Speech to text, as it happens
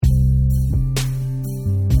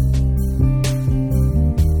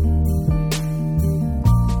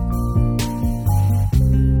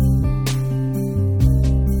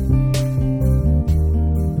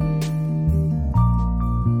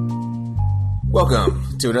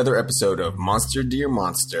Welcome to another episode of Monster Dear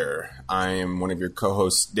Monster. I am one of your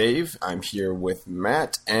co-hosts, Dave. I'm here with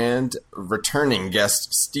Matt and returning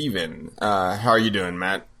guest, Steven. How are you doing,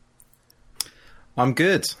 Matt? I'm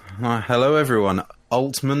good. Hello, everyone.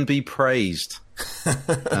 Altman be praised.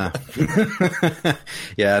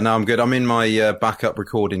 Yeah, no, I'm good. I'm in my backup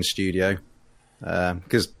recording studio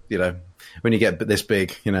because, when you get this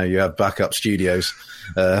big, you have backup studios.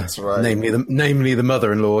 That's right. Namely the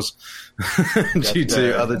mother-in-laws due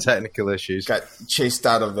to other technical issues. Got chased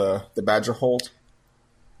out of the Badger Holt?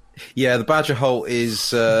 Yeah, the Badger Holt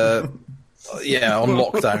is on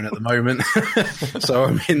lockdown at the moment. So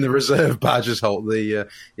I'm in the reserve Badger's Holt, the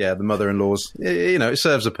mother-in-laws. It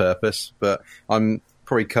serves a purpose, but I'm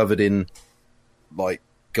probably covered in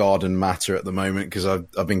garden matter at the moment because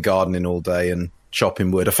I've been gardening all day and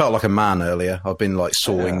chopping wood. I felt like a man earlier. I've been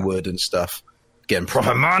sawing wood and stuff, getting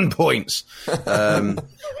proper man points. But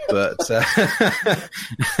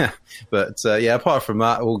apart from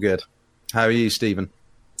that, all good. How are you, Stephen?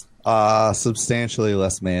 Substantially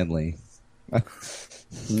less manly.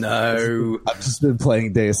 No, I've just been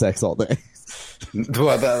playing Deus Ex all day.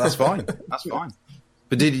 Well, that's fine. That's fine.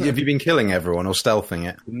 But have you been killing everyone or stealthing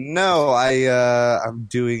it? No, I'm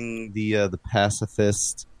doing the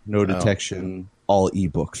pacifist, no detection, all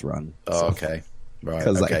ebooks run. Oh, okay, right.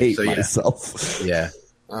 Because I hate myself. Yeah.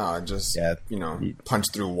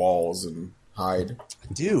 Punch through walls and hide.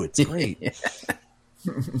 I do. It's great.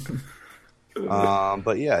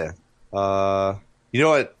 But yeah, you know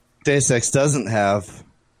what Deus Ex doesn't have?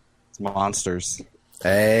 It's monsters.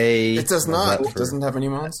 Hey, it does not. It doesn't have any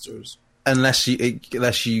monsters. Unless you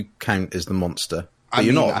count as the monster. But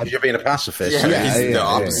you're not. You're being a pacifist. Yeah, he's the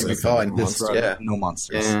opposite. You're fine. Right. No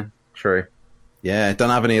monsters. Yeah, true. Yeah, don't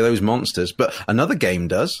have any of those monsters. But another game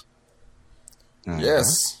does.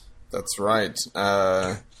 Yes, that's right.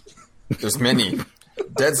 There's many.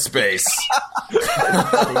 Dead Space.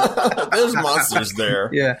 There's monsters there.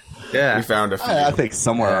 Yeah. We found a few. I think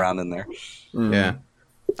somewhere around in there. Mm. Yeah.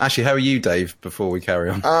 Actually, how are you, Dave, before we carry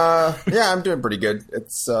on? Yeah, I'm doing pretty good.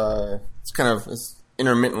 It's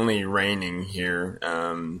intermittently raining here.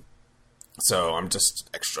 So I'm just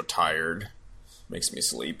extra tired. Makes me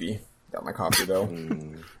sleepy. Got my coffee, though.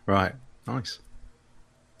 Right. Nice.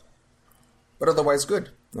 But otherwise, good.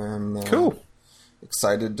 I'm cool.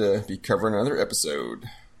 Excited to be covering another episode.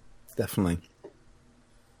 Definitely.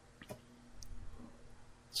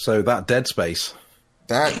 So that Dead Space.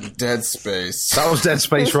 That Dead Space. That was Dead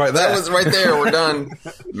Space right there. That was right there. We're done.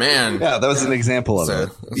 Man. Yeah, that was an example of it.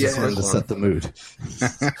 Yeah, to set the mood.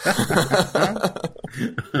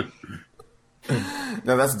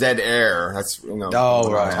 No, that's Dead Air. That's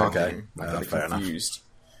Oh, right. Talking. Okay. I got Fair confused.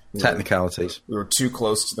 Technicalities. We were too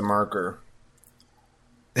close to the marker.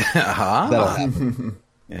 That'll happen.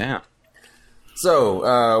 Yeah.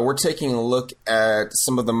 So, we're taking a look at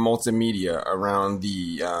some of the multimedia around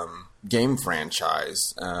the game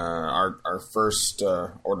franchise. Our first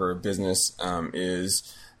order of business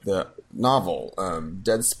is the novel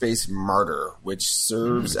Dead Space Martyr, which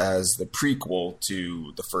serves as the prequel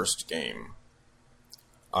to the first game.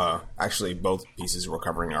 Actually, both pieces we're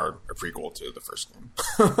covering are a prequel to the first game.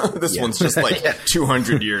 This one's just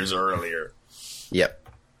 200 years earlier. Yep.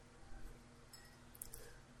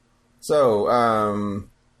 So,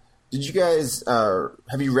 did you guys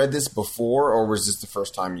have you read this before, or was this the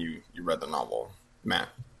first time you read the novel, Matt?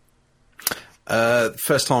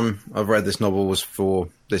 First time I've read this novel was for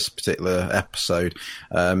this particular episode.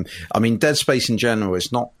 Dead Space in general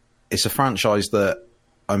it's a franchise that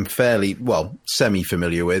I'm fairly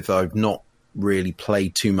semi-familiar with. I've not really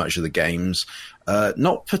played too much of the games,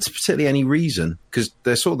 not for particularly any reason, because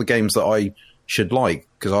they're sort of the games that I should like,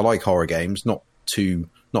 because I like horror games, not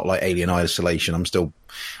like Alien Isolation. I'm still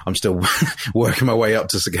working my way up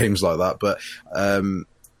to some games like that.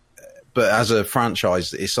 But as a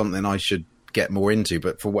franchise, it's something I should get more into.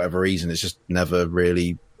 But for whatever reason, it's just I've never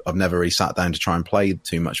really sat down to try and play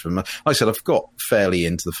too much of them. Like I said, I've got fairly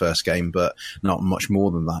into the first game, but not much more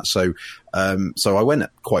than that. So I went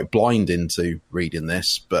quite blind into reading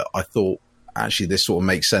this, but I thought, actually, this sort of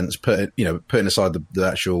makes sense. Putting aside the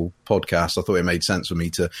actual podcast, I thought it made sense for me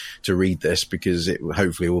to read this, because it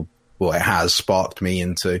hopefully will. Well, it has sparked me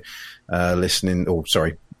into to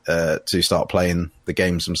start playing the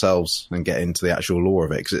games themselves and get into the actual lore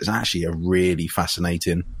of it, because it's actually a really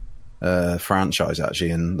fascinating franchise,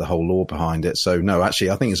 actually, and the whole lore behind it. So no, actually,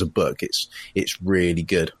 I think as a book, it's really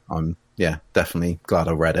good. I'm definitely glad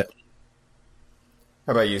I read it.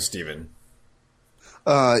 How about you, Stephen?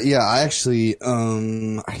 I actually,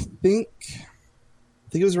 I think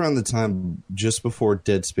it was around the time just before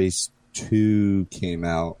Dead Space 2 came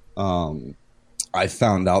out. I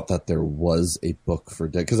found out that there was a book for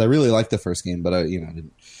Dead, because I really liked the first game, but I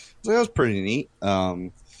didn't. So that was pretty neat.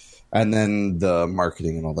 And then the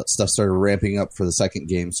marketing and all that stuff started ramping up for the second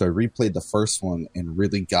game. So I replayed the first one and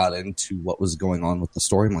really got into what was going on with the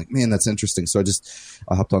story. I'm like, man, that's interesting. So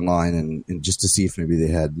I hopped online and just to see if maybe they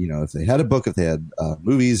had, if they had a book, if they had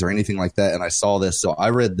movies or anything like that. And I saw this. So I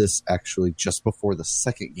read this actually just before the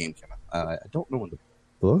second game came out. I don't know when the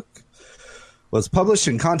book was published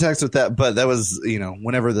in context with that, but that was,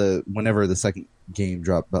 whenever the second game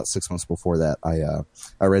dropped, about 6 months before that,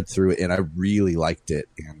 I read through it and I really liked it.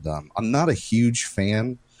 And I'm not a huge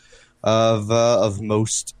fan of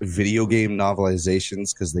most video game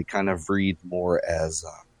novelizations because they kind of read more as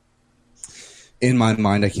in my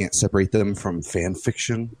mind, I can't separate them from fan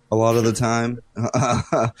fiction a lot of the time.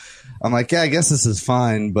 I'm like, yeah, I guess this is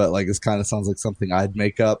fine, but like, this kind of sounds like something I'd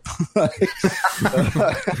make up.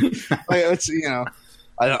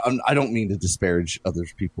 I don't mean to disparage other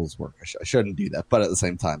people's work. I shouldn't do that, but at the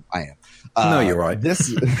same time, I am. No, you're right.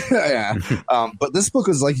 Yeah. But this book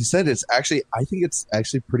is, like you said, I think it's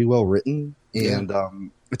actually pretty well written, and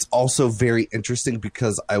it's also very interesting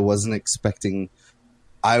because I was expecting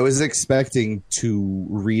to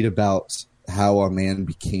read about how a man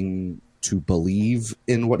became to believe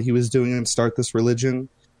in what he was doing and start this religion.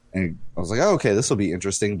 And I was like, oh, okay, this will be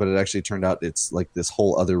interesting. But it actually turned out it's like this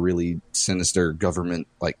whole other really sinister government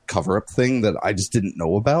like cover-up thing that I just didn't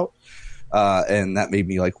know about. And that made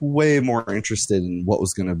me like way more interested in what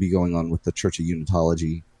was going to be going on with the Church of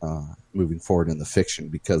Unitology moving forward in the fiction.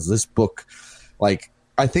 Because this book, like,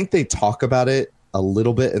 I think they talk about it a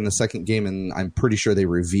little bit in the second game, and I'm pretty sure they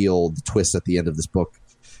reveal the twist at the end of this book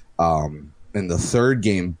in the third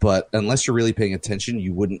game. But unless you're really paying attention,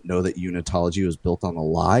 you wouldn't know that Unitology was built on a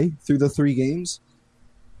lie through the 3 games,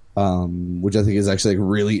 which I think is actually like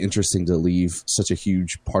really interesting to leave such a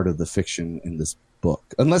huge part of the fiction in this book.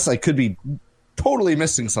 Unless I could be totally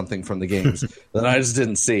missing something from the games that I just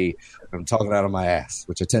didn't see. I'm talking out of my ass,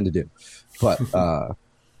 which I tend to do. But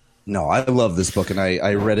no, I love this book, and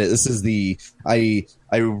I read it.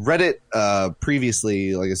 I read it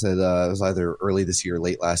previously, like I said, it was either early this year or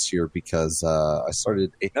late last year, because I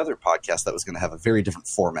started another podcast that was going to have a very different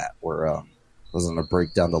format, where I was going to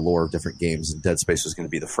break down the lore of different games, and Dead Space was going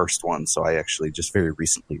to be the first one. So I actually just very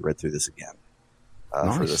recently read through this again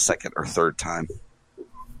for the second or third time.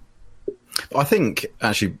 I think,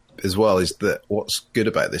 actually, as well, is that what's good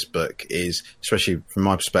about this book is, especially from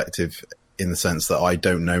my perspective, in the sense that I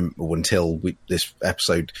don't know until this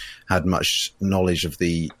episode had much knowledge of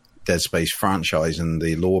the Dead Space franchise and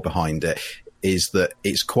the lore behind it, is that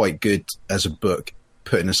it's quite good as a book,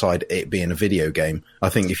 putting aside it being a video game. I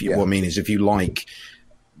think what I mean is, if you like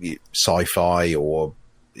sci-fi or,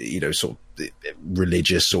 sort of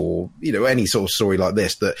religious or, any sort of story like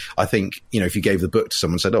this, that I think, if you gave the book to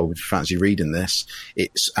someone and said, oh, would you fancy reading this?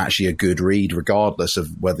 It's actually a good read, regardless of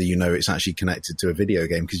whether it's actually connected to a video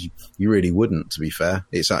game, because you really wouldn't, to be fair.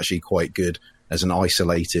 It's actually quite good as an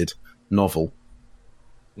isolated novel.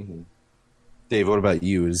 Mm-hmm. Dave, what about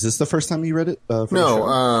you? Is this the first time you read it?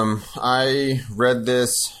 No, I read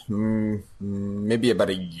this maybe about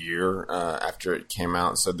a year after it came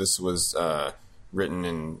out. So this was written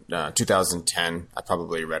in 2010. I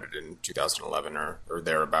probably read it in 2011 or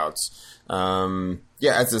thereabouts.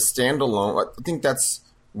 As a standalone, I think that's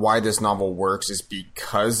why this novel works, is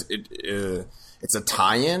because it's a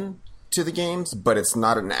tie-in to the games, but it's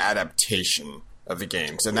not an adaptation of the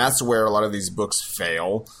games. And that's where a lot of these books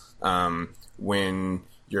fail, when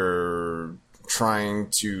you're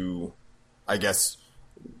trying to, I guess,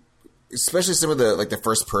 especially some of the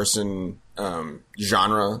first person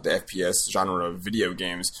genre, the FPS genre of video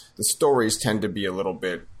games, the stories tend to be a little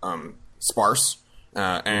bit sparse,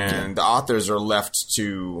 and the authors are left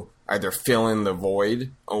to either fill in the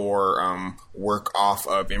void or work off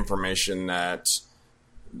of information that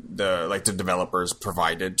the developers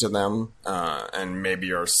provided to them, and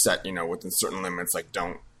maybe are set within certain limits, like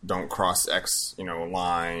don't cross X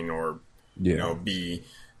line or B,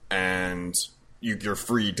 and you're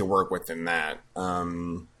free to work within that.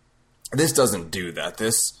 This doesn't do that.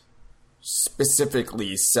 This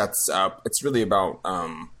specifically sets up. It's really about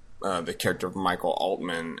the character of Michael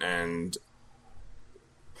Altman and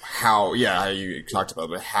how you talked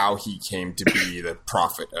about it, how he came to be the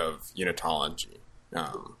prophet of Unitology,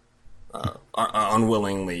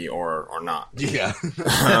 unwillingly or not. Yeah,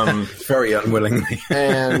 very unwillingly.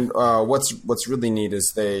 And what's really neat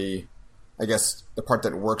is I guess the part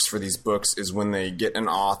that works for these books is when they get an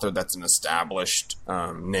author that's an established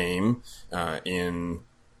name in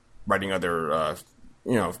writing other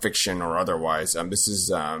fiction or otherwise. This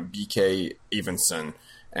is B.K. Evenson,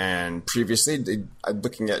 And previously,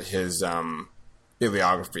 looking at his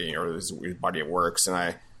bibliography or his body of works, and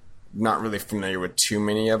I'm not really familiar with too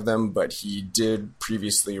many of them, but he did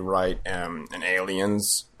previously write an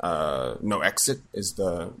Aliens, No Exit is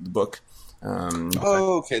the book.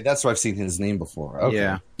 Okay, that's where I've seen his name before.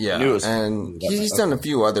 Okay. Yeah, and he's done a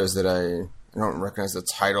few others that I don't recognize the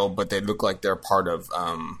title, but they look like they're part of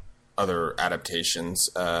other adaptations.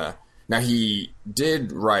 Now, he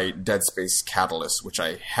did write Dead Space Catalyst, which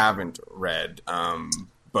I haven't read,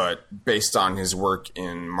 but based on his work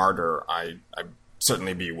in Martyr, I'd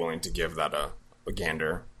certainly be willing to give that a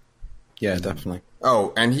gander. Yeah, definitely.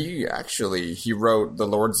 Oh, and he wrote the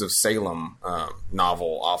Lords of Salem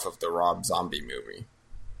novel off of the Rob Zombie movie.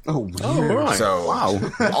 Oh, weird. Right. So, wow.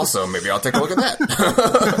 Also, maybe I'll take a look at that.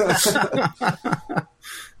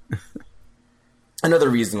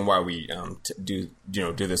 Another reason why we do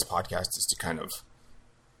this podcast is to kind of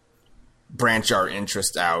branch our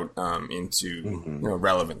interest out into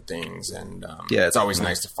relevant things, and it's always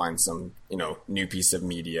nice to find some new piece of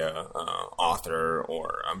media, author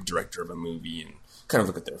or director of a movie, and kind of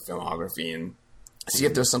look at their filmography and see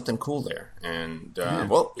if there's something cool there. And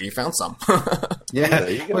well, we found some. Yeah,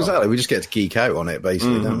 exactly. We just get to geek out on it,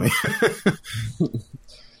 basically, don't we?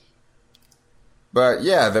 But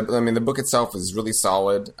yeah, the book itself is really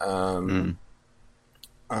solid.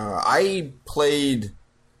 I played,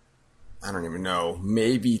 I don't even know,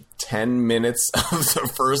 maybe 10 minutes of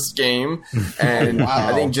the first game, and wow.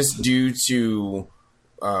 I think just due to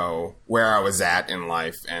where I was at in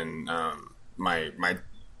life and my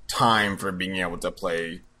time for being able to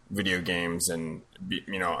play video games, and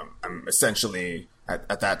I'm essentially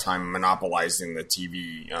at that time monopolizing the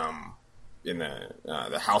TV in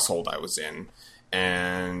the household I was in.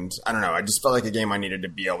 And I don't know, I just felt like a game I needed to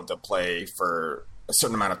be able to play for a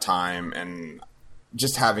certain amount of time, and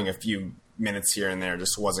just having a few minutes here and there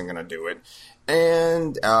just wasn't going to do it.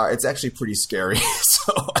 And it's actually pretty scary.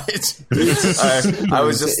 So I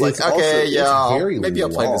was just like, okay, maybe I'll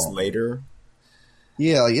play this later.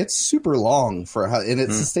 Yeah, like it's super long for how, and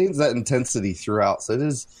it sustains that intensity throughout. So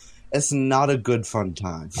it's not a good fun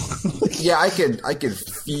time. Yeah, I could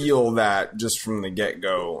feel that just from the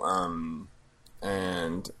get-go.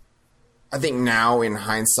 And I think now, in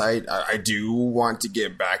hindsight, I do want to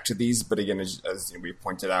get back to these. But again, as we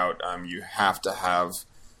pointed out, you have to have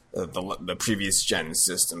the previous gen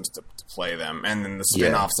systems to play them. And then the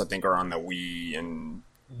spin-offs, I think, are on the Wii and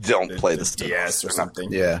don't play the DS or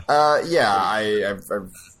something. Yeah. I've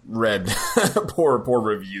read poor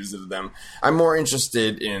reviews of them. I'm more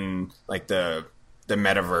interested in like the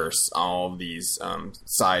metaverse, all of these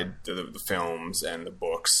the films and the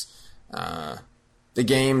books. The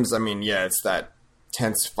games, I mean, it's that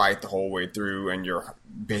tense fight the whole way through, and you're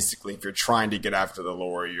basically, if you're trying to get after the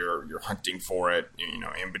lore, you're hunting for it,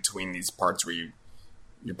 in between these parts where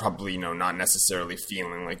you're probably, not necessarily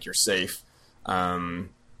feeling like you're safe.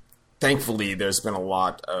 Thankfully, there's been a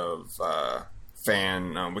lot of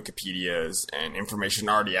fan Wikipedias and information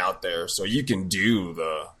already out there, so you can do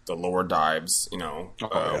the lore dives,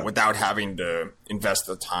 without having to invest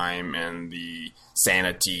the time and the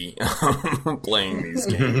sanity playing these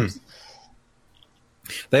games.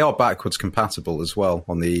 They are backwards compatible as well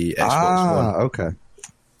on the Xbox One. Okay.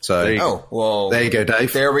 So there you go,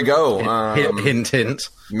 Dave. There we go. Hint, hint.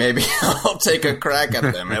 Maybe I'll take a crack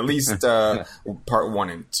at them, at least part 1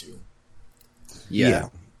 and 2. Yeah,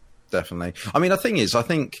 definitely. I mean, the thing is, I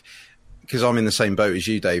think, because I'm in the same boat as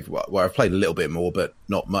you, Dave, where I've played a little bit more, but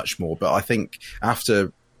not much more. But I think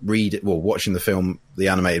after watching the film, the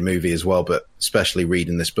animated movie as well, but especially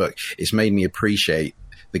reading this book, it's made me appreciate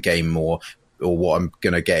the game more, or what I'm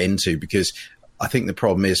going to get into, because I think the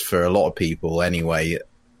problem is for a lot of people anyway,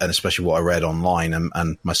 and especially what I read online,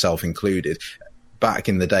 and myself included, back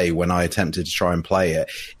in the day when I attempted to try and play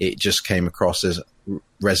it, it just came across as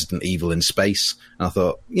Resident Evil in space. And I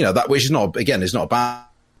thought, that, which is not, again, is not bad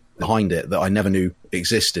behind it, that I never knew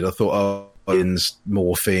existed. I thought, aliens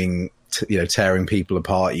morphing, tearing people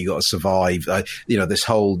apart, you got to survive. This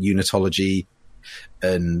whole unitology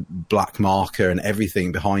and black marker and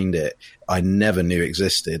everything behind it, I never knew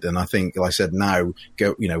existed. And I think, like I said, now,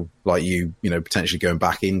 like you, potentially going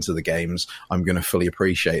back into the games, I'm going to fully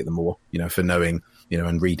appreciate them more, for knowing,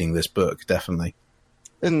 and reading this book, definitely.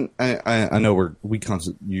 And I know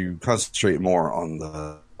you concentrate more on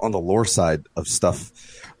the lore side of stuff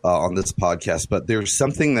on this podcast, but there's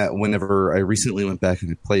something that whenever I recently went back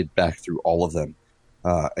and played back through all of them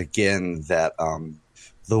again, that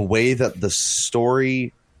the way that the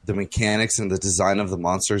story, the mechanics, and the design of the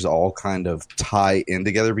monsters all kind of tie in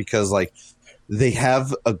together, because like they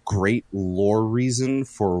have a great lore reason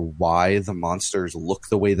for why the monsters look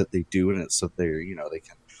the way that they do, and it's so they're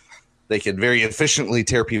they can very efficiently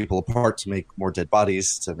tear people apart to make more dead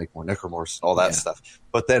bodies, to make more necromorphs, all that stuff.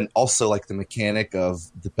 But then also like the mechanic of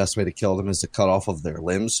the best way to kill them is to cut off of their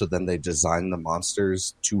limbs. So then they design the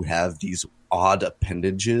monsters to have these odd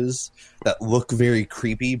appendages that look very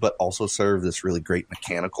creepy, but also serve this really great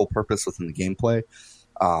mechanical purpose within the gameplay.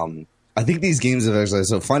 I think these games have actually,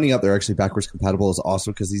 so finding out they're actually backwards compatible is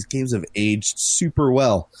awesome because these games have aged super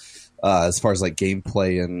well. As far as like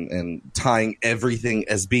gameplay and tying everything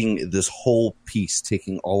as being this whole piece,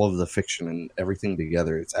 taking all of the fiction and everything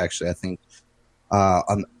together. It's actually, I think,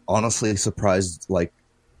 I'm honestly surprised like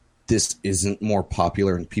this isn't more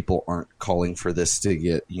popular and people aren't calling for this to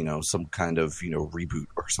get, some kind of, reboot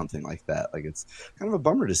or something like that. Like it's kind of a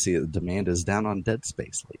bummer to see that the demand is down on Dead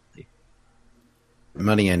Space lately.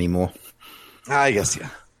 Money anymore. I guess, yeah.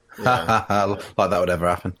 Like that would ever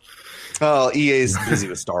happen. Well, EA's busy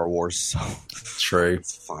with Star Wars, so true.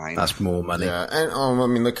 It's fine. That's more money. Yeah,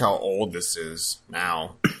 and look how old this is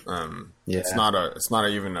now. It's not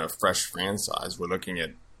even a fresh franchise. We're looking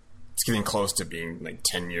at it's getting close to being like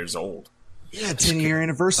 10 years old. Yeah, 10-year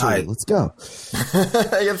anniversary. Let's go.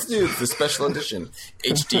 Let's do the special edition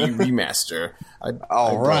HD remaster.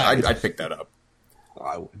 I'd pick that up.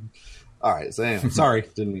 I wouldn't. All right, so anyway, sorry,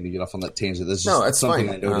 didn't mean to get off on that tangent. This is just it's something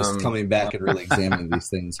fine. I noticed coming back and really examining these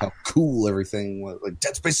things. How cool everything was! Like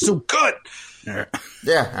Dead Space is so good.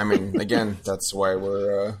 Yeah, I mean, again, that's why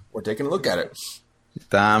we're taking a look at it.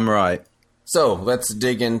 Damn right. So let's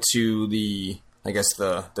dig into the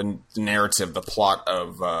narrative, the plot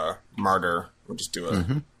of Martyr. We'll just do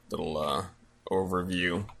a little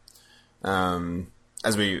overview.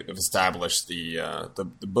 As we have established, the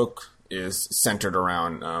book is centered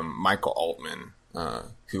around Michael Altman,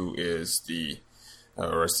 who is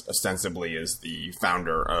ostensibly is the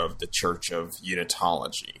founder of the Church of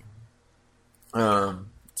Unitology.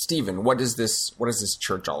 Stephen, what is this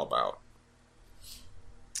church all about?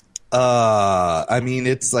 I mean,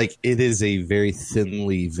 it's like it is a very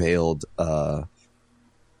thinly veiled.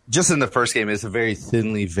 Just in the first game, it's a very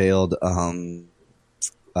thinly veiled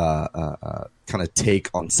kind of take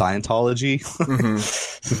on Scientology.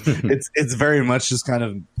 It's very much just kind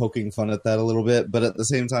of poking fun at that a little bit, but at the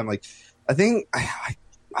same time, like I think I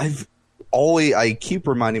keep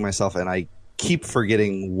reminding myself, and I keep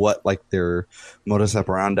forgetting what like their modus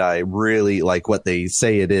operandi really like what they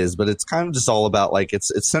say it is, but it's kind of just all about like it's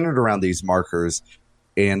centered around these markers,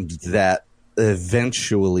 and that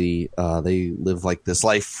eventually they live like this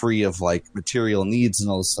life free of like material needs and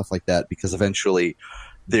all this stuff like that, because eventually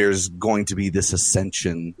there's going to be this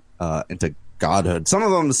ascension into godhood. Some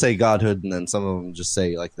of them say godhood, and then some of them just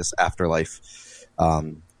say like this afterlife,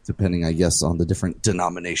 depending, I guess, on the different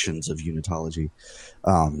denominations of Unitology.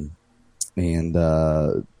 And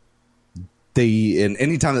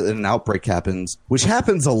anytime that an outbreak happens, which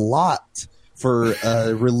happens a lot for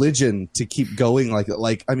religion to keep going, I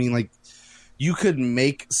mean, like you could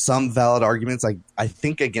make some valid arguments, I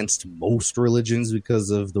think, against most religions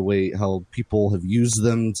because of the way how people have used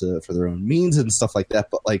them for their own means and stuff like that.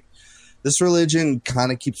 But like this religion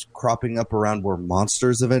kind of keeps cropping up around where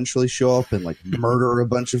monsters eventually show up and like murder a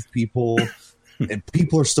bunch of people, and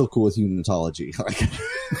people are still cool with Unitology.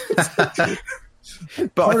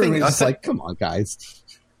 But I think like, come on, guys.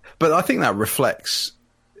 But I think that reflects,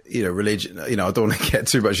 religion. I don't want to get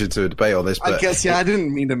too much into a debate on this. But I guess, I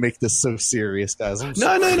didn't mean to make this so serious, guys.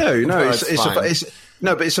 No.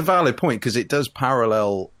 But it's a valid point because it does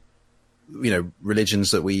parallel,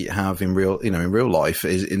 religions that we have in real life,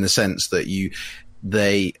 is in the sense that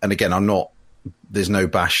and again, there's no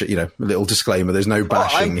bash, little disclaimer, there's no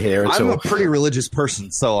bashing here at all. I'm a pretty religious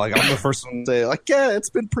person, so like I'm the first one to say like, yeah, it's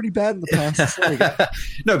been pretty bad in the past.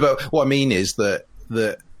 No, but what I mean is that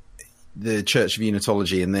the Church of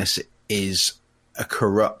Unitology in this is a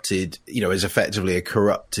corrupted, is effectively a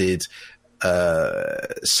corrupted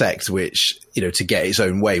sect, which, to get its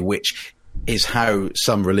own way, which is how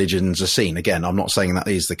some religions are seen. Again, I'm not saying that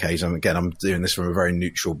is the case. I'm doing this from a very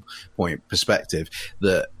neutral point perspective,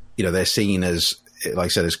 that, they're seen as, like I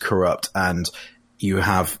said, as corrupt, and you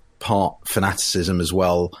have part fanaticism as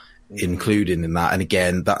well included in that. And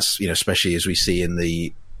again, that's, especially as we see in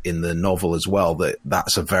the novel as well,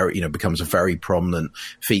 that's a very, becomes a very prominent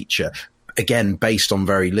feature, again, based on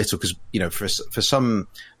very little, because, for some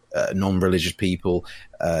non-religious people,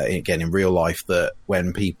 again, in real life, that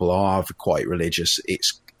when people are quite religious,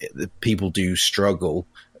 people do struggle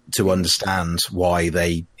to understand why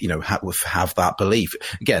they, have that belief.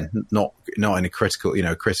 Again, not in a critical,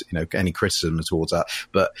 any criticism towards that,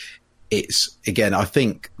 but it's, again, I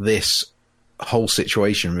think this whole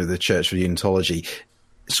situation with the Church of Unitology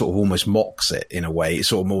sort of almost mocks it in a way. It's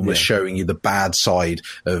sort of almost showing you the bad side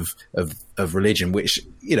of religion, which,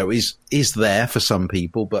 you know, is there for some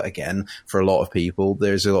people, but again, for a lot of people,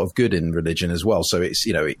 there's a lot of good in religion as well. So it's,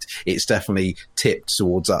 you know, it's definitely tipped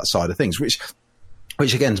towards that side of things, which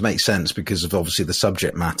again makes sense because of obviously the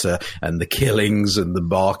subject matter and the killings and the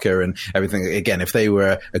marker and everything. Again, if they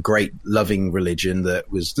were a great loving religion that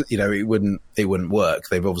was, you know, it wouldn't work.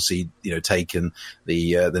 They've obviously, you know, taken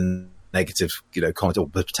the negative, you know, or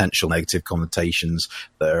the potential negative connotations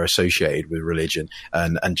that are associated with religion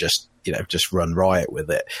and just, you know, just run riot with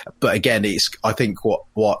it. But again, I think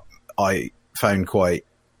what I found quite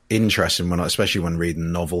interesting especially when reading the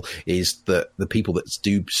novel is that the people that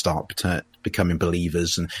do start becoming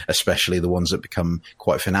believers, and especially the ones that become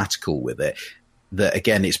quite fanatical with it, that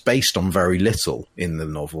again, it's based on very little in the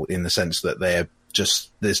novel, in the sense that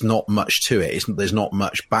there's not much to it. There's not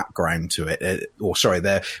much background to it.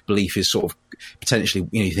 Their belief is sort of potentially,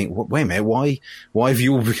 you know, you think, wait a minute, why have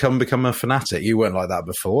you all become a fanatic? You weren't like that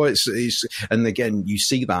before. And again, you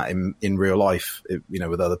see that in real life, you know,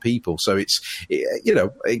 with other people. So you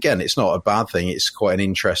know, again, it's not a bad thing. It's quite an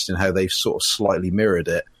interesting how they've sort of slightly mirrored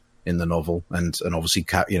it in the novel, and obviously,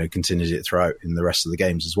 you know, continues it throughout in the rest of the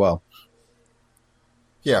games as well.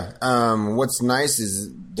 Yeah. What's nice is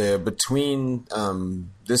between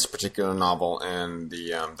this particular novel and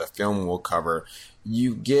the film we'll cover,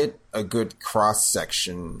 you get a good cross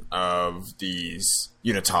section of these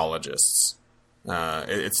Unitologists.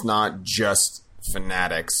 It's not just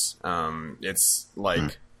fanatics. It's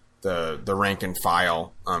like the rank and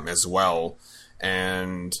file as well.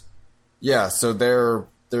 And yeah, so their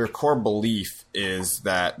core belief is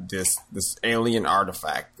that this alien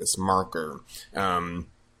artifact, this marker,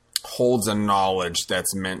 holds a knowledge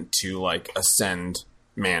that's meant to like ascend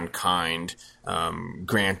mankind,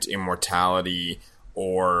 grant immortality,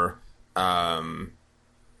 or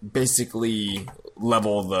basically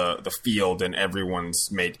level the field and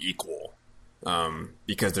everyone's made equal.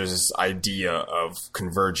 Because there's this idea of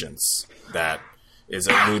convergence that is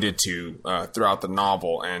alluded to throughout the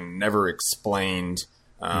novel and never explained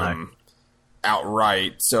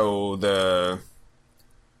outright. So the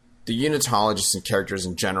Unitologists and characters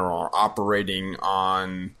in general are operating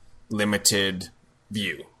on limited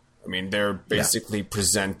view. I mean, they're basically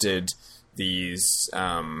presented these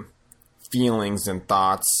feelings and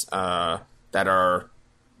thoughts that are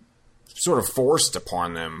sort of forced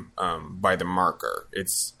upon them by the marker.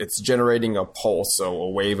 It's generating a pulse, so a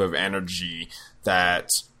wave of energy that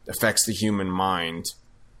affects the human mind.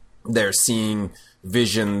 They're seeing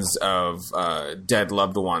visions of dead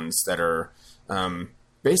loved ones that are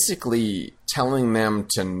basically telling them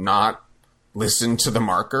to not listen to the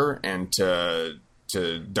marker and to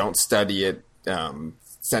don't study it,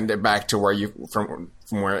 send it back to from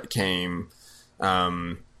where it came,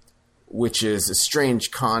 which is a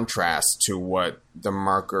strange contrast to what the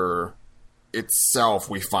marker itself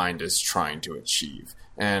we find is trying to achieve.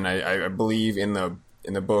 And I believe in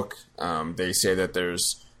the book they say that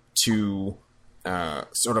there's two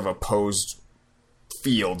sort of opposed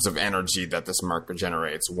fields of energy that this marker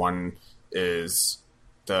generates. One is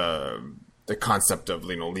the concept of,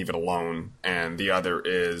 you know, leave it alone, and the other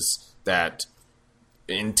is that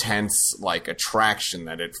intense like attraction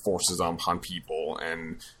that it forces upon people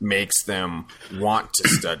and makes them want to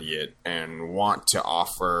study it and want to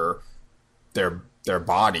offer their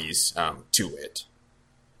bodies to it.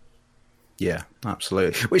 Yeah,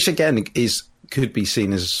 absolutely. Which again could be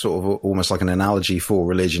seen as sort of almost like an analogy for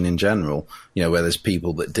religion in general, you know, where there's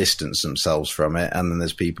people that distance themselves from it, and then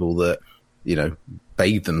there's people that, you know,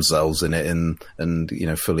 bathe themselves in it and you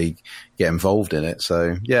know, fully get involved in it.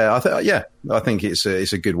 So yeah, I think it's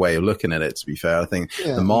a good way of looking at it, to be fair. I think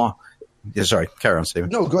sorry, carry on, Stephen.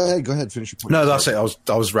 No, go ahead, finish your point. No, that's it.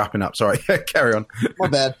 I was wrapping up. Sorry, carry on. My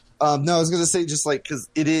bad. No, I was going to say, just like, because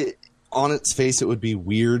it on its face, it would be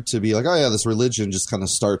weird to be like, oh yeah, this religion just kind of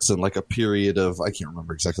starts in like a period of, I can't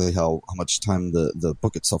remember exactly how much time the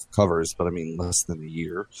book itself covers, but I mean less than a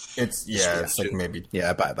year. It's like maybe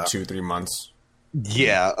about that 2-3 months.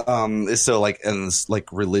 Yeah. So like, and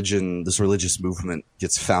this religious movement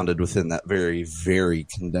gets founded within that very, very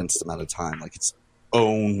condensed amount of time, like its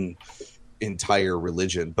own entire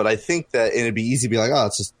religion. But I think that, and it'd be easy to be like, oh,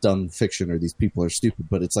 it's just dumb fiction or these people are stupid,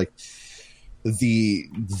 but it's like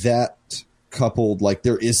that coupled, like,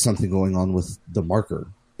 there is something going on with the marker.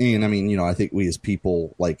 And I mean, you know, I think we as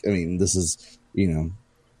people, like, I mean, this is, you know,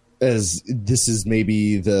 this is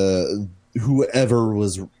maybe whoever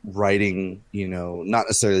was writing, you know, not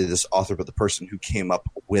necessarily this author, but the person who came up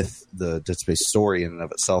with the Dead Space story in and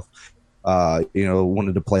of itself,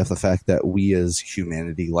 wanted to play off the fact that we as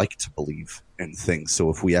humanity like to believe in things. So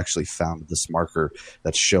if we actually found this marker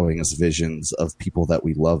that's showing us visions of people that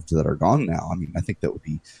we loved that are gone now, I mean, I think that would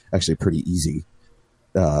be actually pretty easy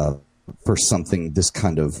for something, this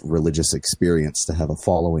kind of religious experience, to have a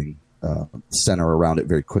following center around it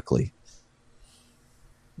very quickly.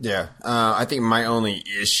 Yeah, I think my only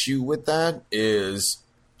issue with that is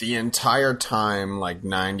the entire time, like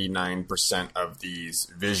 99% of these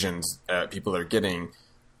visions people are getting,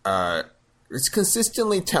 it's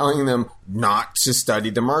consistently telling them not to study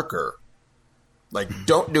the marker. Like,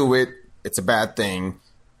 don't do it. It's a bad thing.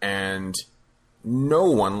 And no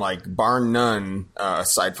one, like bar none,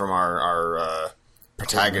 aside from our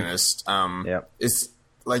protagonist, is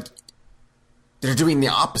like, they're doing the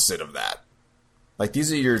opposite of that. Like,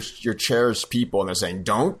 these are your cherished people, and they're saying,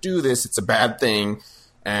 don't do this. It's a bad thing.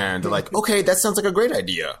 And they're like, okay, that sounds like a great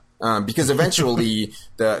idea. Because eventually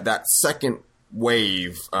that second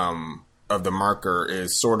wave of the marker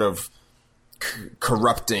is sort of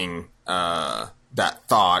corrupting that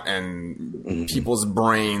thought, and people's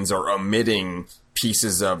brains are omitting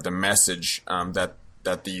pieces of the message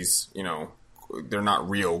that these, they're not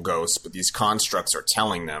real ghosts, but these constructs are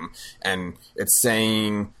telling them. And it's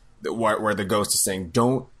saying that where the ghost is saying,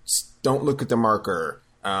 don't look at the marker.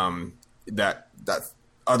 That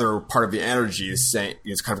other part of the energy is saying,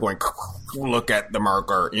 is kind of going, look at the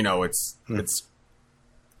marker. It's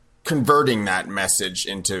converting that message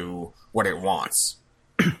into what it wants.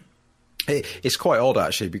 It's quite odd,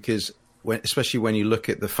 actually, because especially when you look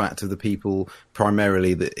at the fact of the people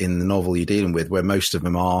primarily that in the novel you're dealing with, where most of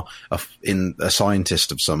them are a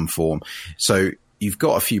scientist of some form. So you've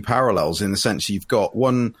got a few parallels in the sense you've got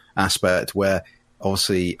one aspect where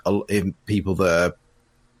obviously in people that are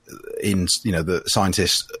in, the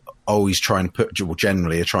scientists always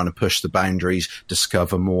generally are trying to push the boundaries,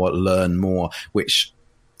 discover more, learn more, which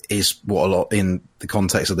is what a lot in the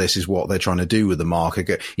context of this is what they're trying to do with the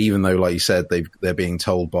marker. Even though, like you said, they're being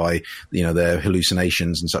told by, their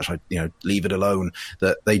hallucinations and such, like, leave it alone,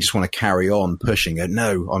 that they just want to carry on pushing it.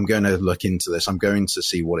 No, I'm going to look into this. I'm going to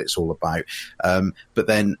see what it's all about. But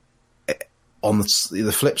then on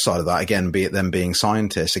the flip side of that, again, be it them being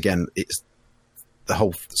scientists, again, it's the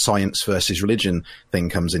whole science versus religion thing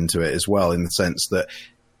comes into it as well, in the sense that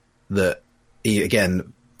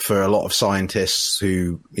again, for a lot of scientists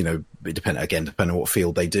who, depending on what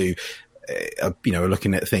field they do, are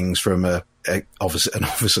looking at things from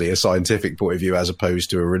obviously a scientific point of view as opposed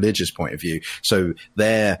to a religious point of view. So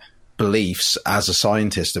their beliefs as a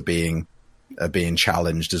scientist are being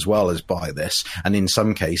challenged as well as by this, and in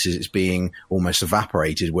some cases it's being almost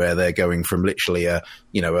evaporated, where they're going from literally a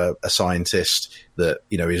scientist that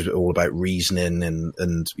is all about reasoning and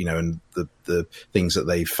the things that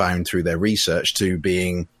they've found through their research to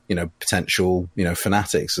being potential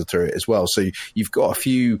fanatics through it as well. So you've got a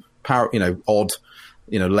few odd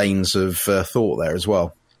lanes of thought there as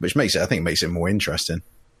well, which makes it more interesting.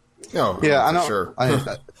 Oh yeah, I know. Sure.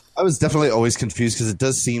 I was definitely always confused because it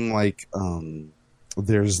does seem like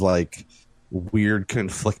there's like weird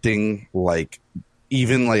conflicting, like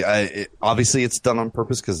even like obviously it's done on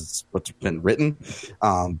purpose because it's what's been written,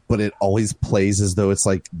 but it always plays as though it's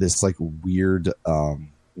like this like weird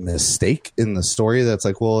mistake in the story that's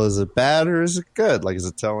like, well, is it bad or is it good? Like, is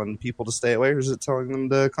it telling people to stay away or is it telling them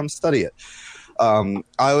to come study it?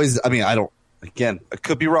 Again, I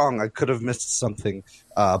could be wrong. I could have missed something,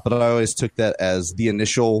 but I always took that as the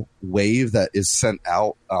initial wave that is sent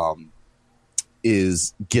out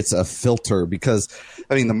gets a filter, because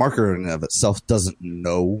the marker in and of itself doesn't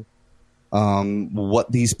know who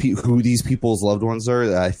these people's loved ones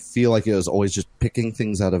are. I feel like it was always just picking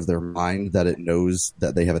things out of their mind that it knows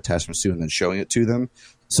that they have attachments to and then showing it to them.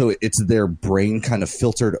 So it's their brain kind of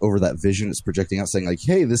filtered over that vision it's projecting out, saying like,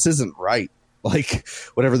 hey, this isn't right. Like,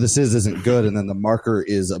 whatever this isn't good, and then the marker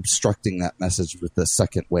is obstructing that message with the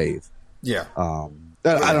second wave. Yeah. I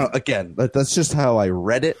don't. Again, that's just how I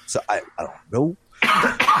read it. So I don't know.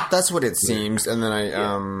 That's what it seems. And then I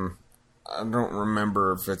don't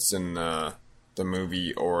remember if it's in the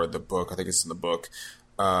movie or the book. I think it's in the book,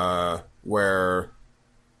 where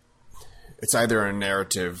it's either a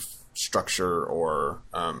narrative structure or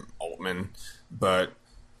Altman, but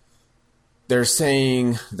they're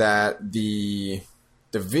saying that the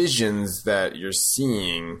visions that you're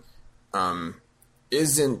seeing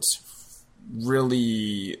isn't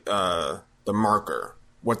really the marker.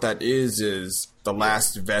 What that is the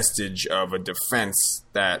last vestige of a defense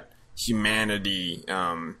that humanity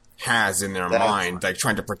has in their mind, like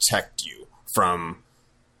trying to protect you from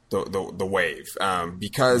the wave.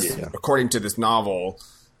 Because according to this novel,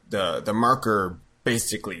 the marker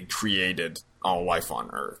basically created all life on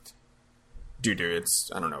Earth due to its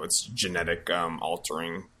genetic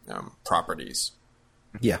altering properties.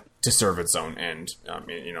 Yeah. To serve its own end,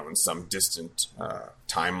 in some distant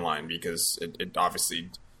timeline, because it obviously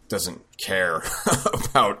doesn't care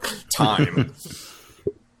about time.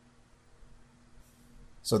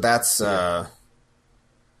 So that's the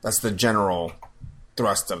general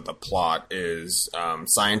thrust of the plot. Is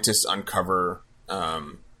scientists uncover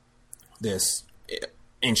this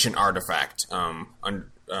ancient artifact in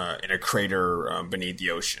a crater beneath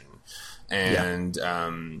the ocean, and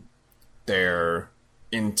they're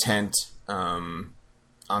intent on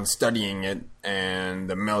studying it, and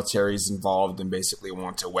the military is involved and basically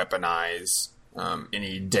want to weaponize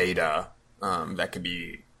any data that could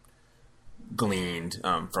be gleaned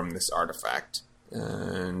from this artifact.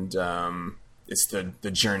 And it's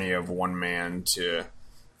the journey of one man to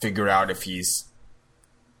figure out if he's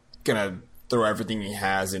gonna throw everything he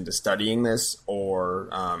has into studying this or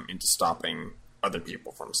into stopping other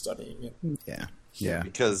people from studying it. Yeah,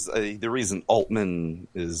 because the reason Altman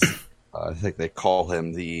is, I think they call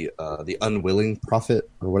him the unwilling prophet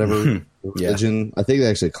or whatever religion. I think they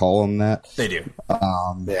actually call him that. They do.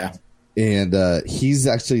 And he's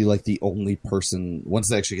actually like the only person. Once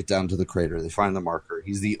they actually get down to the crater, they find the marker.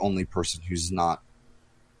 He's the only person who's not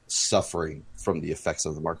suffering from the effects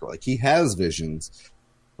of the marker. Like, he has visions,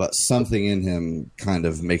 but something in him kind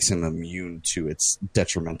of makes him immune to its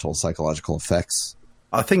detrimental psychological effects.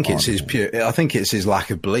 I think it's his lack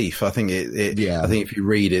of belief. I think I think if you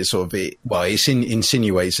read it, it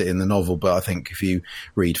insinuates it in the novel, but I think if you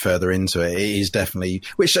read further into it, it is definitely,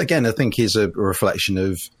 which again I think is a reflection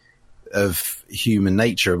of human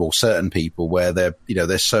nature, or certain people, where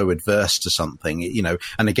they're so adverse to something,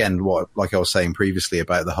 and again, like I was saying previously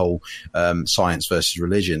about the whole science versus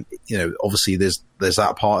religion, obviously there's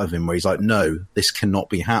that part of him where he's like, no, this cannot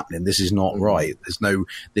be happening. This is not right.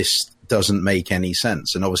 This doesn't make any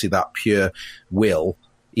sense. And obviously that pure will,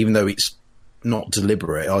 even though it's not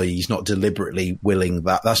deliberate, i.e. he's not deliberately willing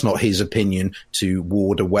that's not his opinion to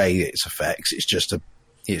ward away its effects. It's just a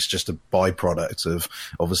byproduct of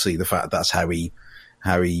obviously the fact that's how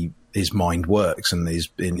his mind works and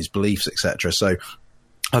his beliefs, etc. So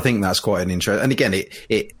I think that's quite an interest. And again,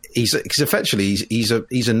 he's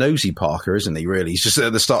a nosy Parker, isn't he? Really, he's just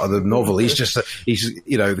at the start of the novel.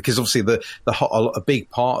 Because obviously a big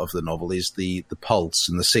part of the novel is the pulse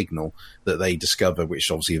and the signal that they discover, which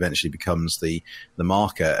obviously eventually becomes the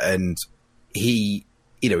marker. And he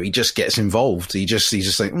just gets involved. He's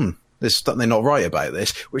just like, there's something not right about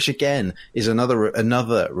this, which again is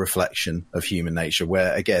another reflection of human nature,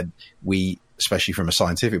 where again we, especially from a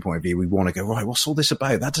scientific point of view, we want to go, right, what's all this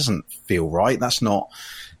about? That doesn't feel right. That's not,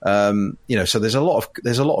 so there's a lot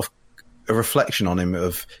of a reflection on him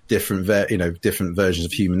of different versions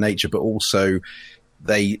of human nature, but also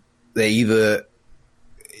they either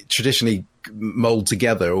traditionally mold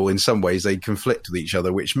together, or in some ways they conflict with each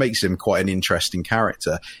other, which makes him quite an interesting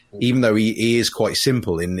character, even though he is quite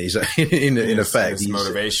simple in his in effect. His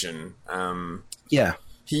motivation.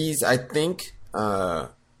 He's, I think,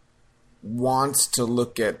 wants to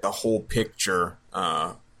look at the whole picture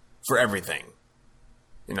for everything.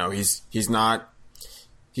 He's not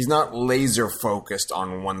laser focused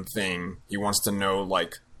on one thing. He wants to know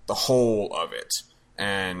like the whole of it,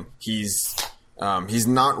 and he's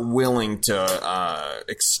not willing to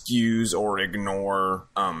excuse or ignore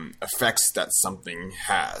effects that something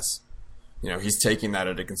has. He's taking that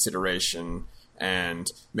into consideration, and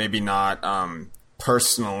maybe not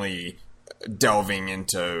personally delving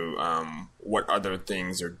into what other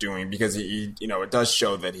things are doing, because it does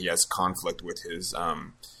show that he has conflict with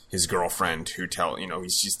his girlfriend, who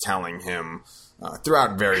she's telling him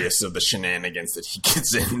throughout various of the shenanigans that he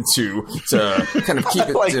gets into to kind of keep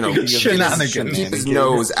it, keep his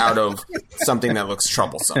nose out of something that looks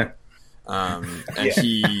troublesome. And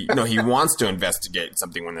he wants to investigate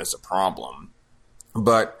something when there's a problem,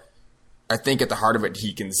 but I think at the heart of it,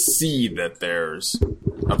 he can see that there's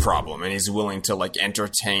a problem, and he's willing to like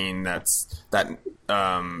entertain that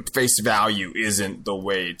face value isn't the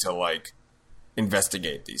way to like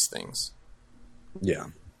investigate these things. Yeah.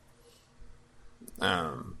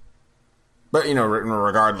 But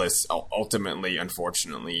regardless, ultimately,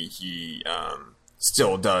 unfortunately, he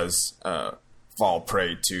still does fall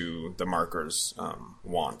prey to the marker's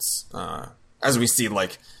wants, as we see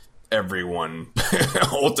like everyone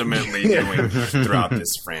ultimately doing throughout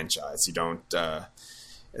this franchise. You don't.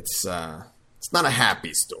 It's not a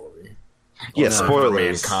happy story. Yeah,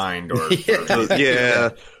 spoilers. For mankind, or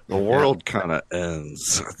yeah. The world kind of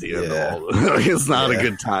ends at the end of all this. It's not a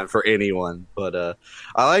good time for anyone. But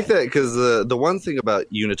I like that because the one thing about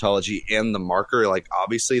unitology and the marker, like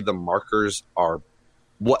obviously the markers are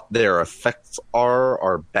what their effects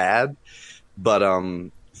are bad. But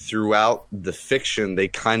throughout the fiction, they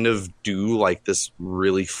kind of do like this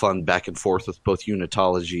really fun back and forth with both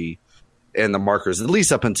unitology and the markers, at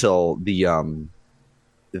least up until the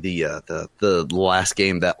last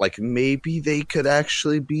game, that like maybe they could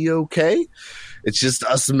actually be okay. It's just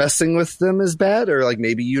us messing with them is bad, or like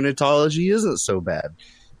maybe unitology isn't so bad.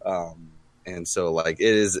 And so like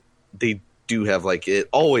they do have like, it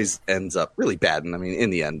always ends up really bad. And I mean, in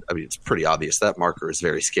the end, I mean, it's pretty obvious that marker is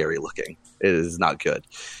very scary looking. It is not good.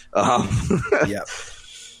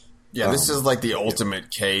 Yeah, this is like the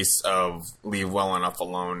ultimate case of leave well enough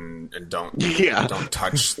alone and don't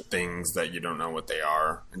touch things that you don't know what they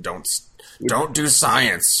are, and don't do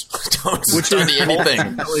science. Don't study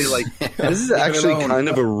anything. Like this is actually kind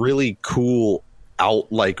of a really cool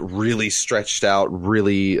really stretched out,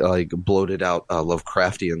 really like bloated out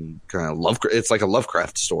Lovecraftian kind of It's like a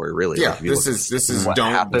Lovecraft story, really. Yeah, like, this is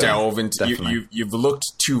don't happened. Delve into you've looked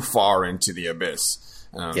too far into the abyss.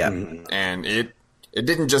 And it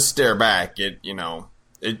didn't just stare back. It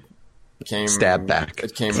came stab back.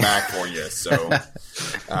 It came back for you. So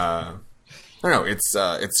I don't know.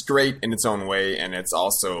 It's great in its own way, and it's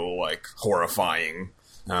also like horrifying.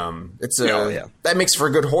 That makes for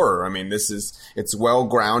good horror. I mean, it's well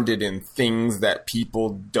grounded in things that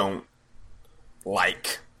people don't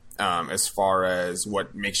like, as far as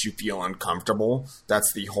what makes you feel uncomfortable.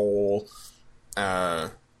 That's the whole,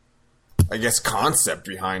 I guess, concept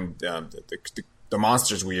behind the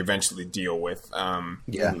monsters we eventually deal with.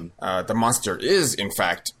 The monster is in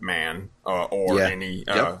fact man, or any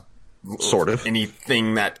sort of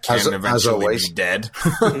anything that can eventually be dead.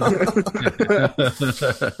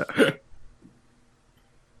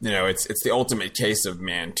 It's the ultimate case of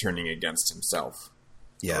man turning against himself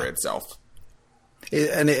or itself.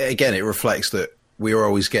 It reflects that we are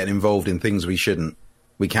always getting involved in things we shouldn't.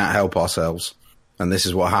 We can't help ourselves, and this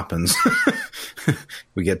is what happens.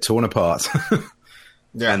 We get torn apart.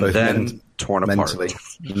 And then torn apart.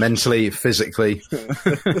 Mentally, physically,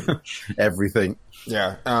 everything.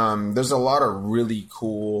 Yeah. There's a lot of really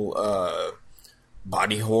cool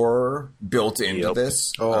body horror built into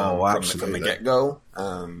this. Absolutely. From the get-go.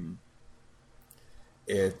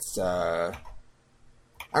 It's I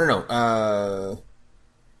don't know.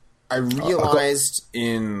 I realized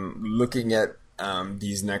in looking at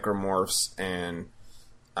these necromorphs and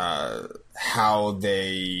how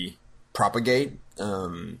they propagate.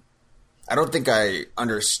 I don't think I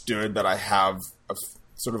understood that I have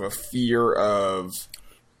sort of a fear of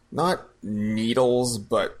not needles,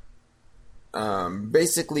 but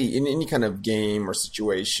basically in any kind of game or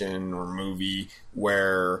situation or movie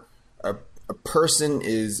where a person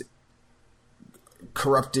is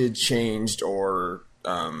corrupted, changed, or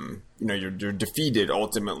you're defeated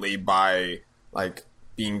ultimately by like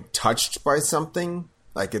being touched by something.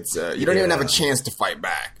 Like it's you don't even have a chance to fight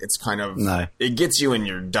back. It's kind of it gets you and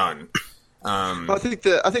you're done. I think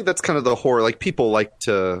that's kind of the horror. Like people like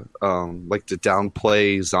to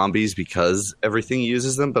downplay zombies because everything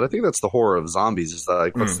uses them, but I think that's the horror of zombies is that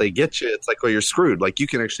like once they get you, it's like, well, you're screwed. Like you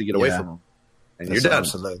can actually get away from them, and you're done.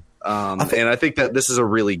 Absolutely. And I think that this is a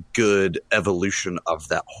really good evolution of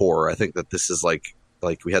that horror. I think that this is like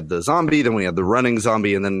we had the zombie, then we had the running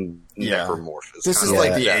zombie, and then necromorph. This is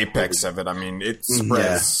like the apex of it. I mean, it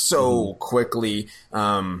spreads so quickly,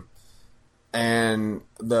 and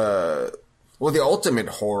the ultimate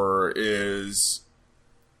horror is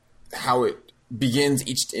how it begins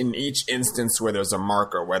in each instance where there's a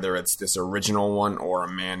marker, whether it's this original one or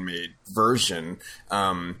a man-made version.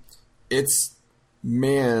 It's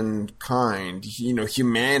mankind,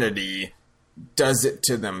 humanity does it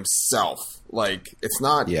to themselves. Like, it's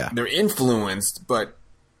not, they're influenced, but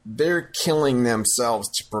they're killing themselves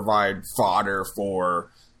to provide fodder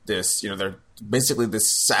for this, they're basically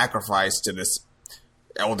this sacrifice to this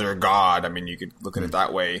elder god. I mean, you could look at it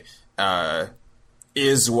that way,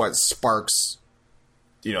 is what sparks,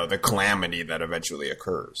 the calamity that eventually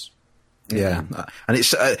occurs. Yeah, and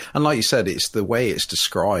it's and like you said, it's the way it's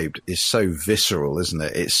described is so visceral, isn't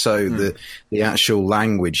it? It's so the actual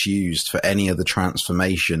language used for any of the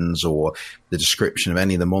transformations or the description of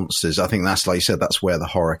any of the monsters. I think that's, like you said, that's where the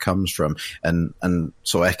horror comes from, and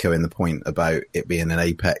sort of echoing the point about it being an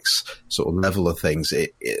apex sort of level of things.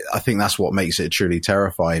 I think that's what makes it truly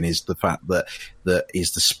terrifying is the fact that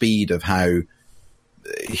is the speed of how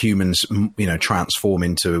humans, transform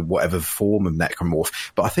into whatever form of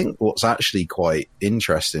necromorph. But I think what's actually quite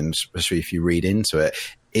interesting, especially if you read into it,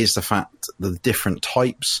 is the fact that the different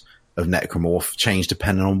types of necromorph change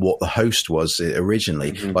depending on what the host was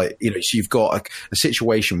originally. Like, you know, so you've got a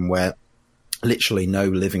situation where literally no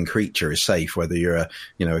living creature is safe, whether you're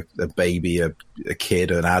a baby, a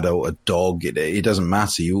kid, an adult, a dog. It doesn't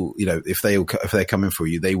matter. If they're coming for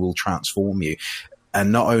you, they will transform you.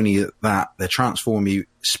 And not only that, they transform you,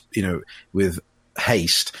 with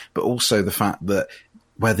haste, but also the fact that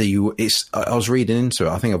I was reading into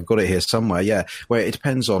it. I think I've got it here somewhere. Yeah, where it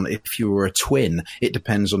depends on if you were a twin. It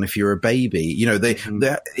depends on if you're a baby.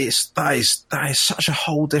 That is such a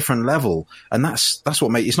whole different level, and that's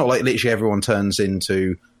what makes. It's not like literally everyone turns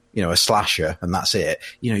into a slasher and that's it.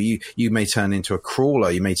 You may turn into a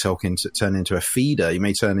crawler. You may turn into a feeder. You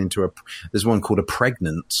may turn into there's one called a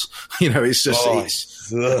pregnance. It's just.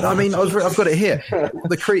 I mean, I've got it here.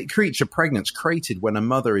 The creature pregnance created when a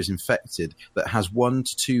mother is infected that has 1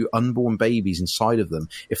 to 2 unborn babies inside of them.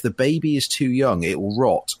 If the baby is too young, it will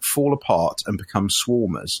rot, fall apart, and become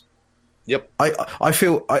swarmers. Yep. I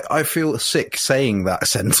feel sick saying that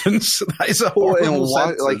sentence. That is a horrible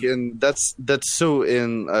sentence. That's so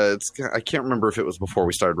in. I can't remember if it was before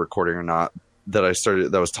we started recording or not that I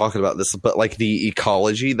was talking about this, but like the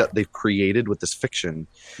ecology that they've created with this fiction,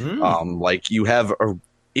 like you have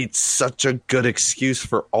it's such a good excuse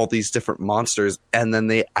for all these different monsters, and then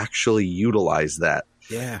they actually utilize that.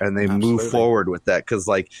 Yeah, and they move forward with that because,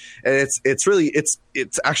 and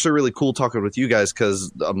it's actually really cool talking with you guys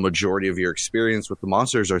because a majority of your experience with the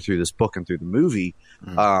monsters are through this book and through the movie,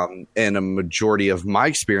 and a majority of my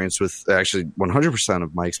experience with 100%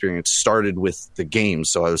 of my experience started with the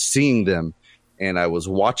games. So I was seeing them and I was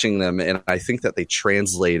watching them, and I think that they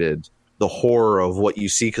translated the horror of what you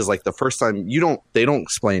see because, the first time they don't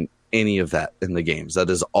explain any of that in the games. That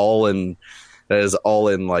is all in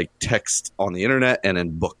text on the internet and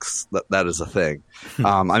in books. That is a thing.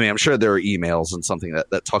 I mean, I'm sure there are emails and something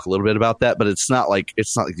that talk a little bit about that, but it's not like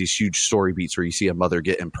these huge story beats where you see a mother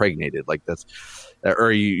get impregnated like that's,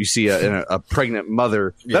 or you see a pregnant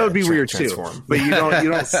mother. That would be weird too. But you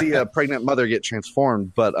don't see a pregnant mother get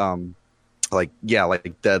transformed. But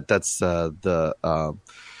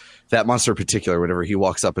that monster in particular, whenever he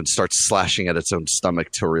walks up and starts slashing at its own stomach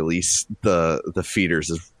to release the feeders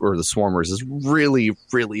or the swarmers, is really,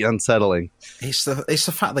 really unsettling. It's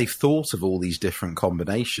the fact they've thought of all these different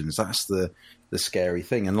combinations. That's the scary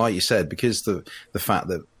thing. And like you said, because the fact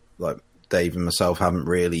that Dave and myself haven't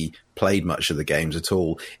really played much of the games at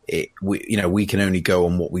all, we can only go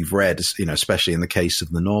on what we've read, especially in the case of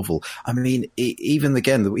the novel. I mean, even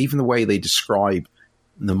the way they describe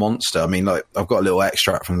the monster. I mean, I've got a little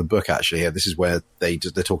extract from the book actually here. This is where they're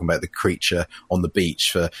talking about the creature on the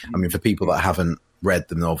beach. For people that haven't read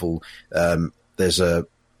the novel, there's a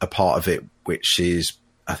part of it which is,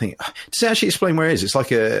 I think, does it actually explain where it is? It's like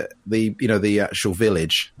the actual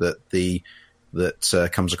village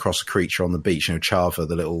that comes across a creature on the beach. Chava,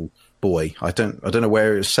 the little boy. I don't know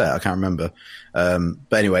where it's set. I can't remember. But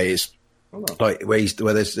anyway, it's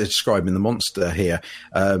where they're describing the monster here.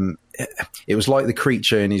 It was like the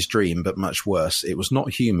creature in his dream, but much worse. It was not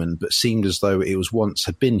human, but seemed as though it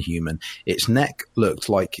had been human. Its neck looked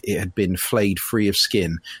like it had been flayed free of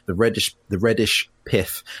skin. The reddish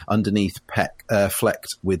pith underneath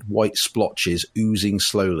flecked with white splotches oozing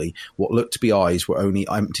slowly. What looked to be eyes were only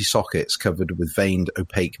empty sockets covered with veined,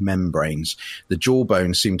 opaque membranes. The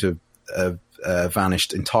jawbone seemed to have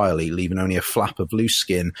vanished entirely, leaving only a flap of loose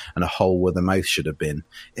skin and a hole where the mouth should have been.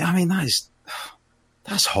 I mean,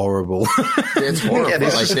 that's horrible. It's horrible.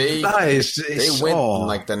 They went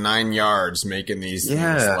oh. the 9 yards making these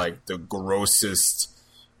things the grossest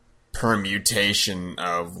permutation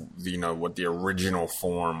of what the original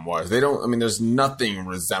form was. They don't. I mean, there's nothing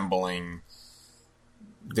resembling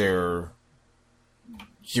their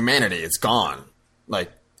humanity. It's gone.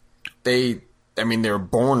 They're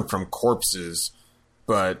born from corpses,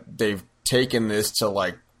 but they've taken this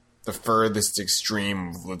to the furthest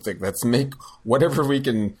extreme. Let's make whatever we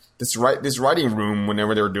can. This writing room,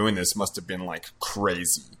 whenever they were doing this, must have been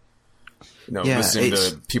crazy. Listening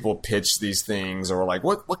to people pitch these things, or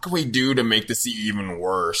what can we do to make this even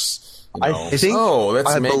worse? I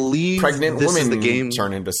believe pregnant this women is the game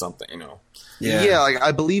turn into something. Yeah,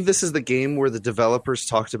 I believe this is the game where the developers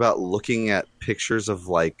talked about looking at pictures of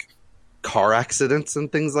car accidents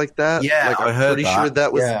and things like that. Yeah, I'm pretty sure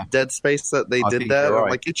that was Dead Space that they did that.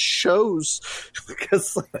 Right. It shows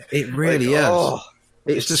because it really is. Oh,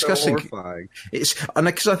 it's disgusting. So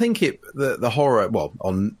Because I think the horror. Well,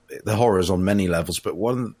 on the horrors on many levels, but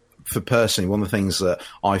one of the things that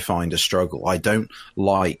I find a struggle. I don't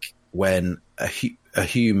like when a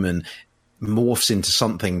human morphs into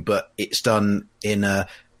something, but it's done in a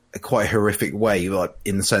quite a horrific way, like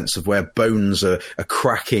in the sense of where bones are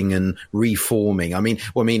cracking and reforming. I mean,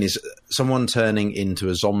 what I mean is someone turning into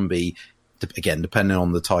a zombie, again, depending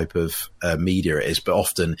on the type of media it is, but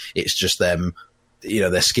often it's just them,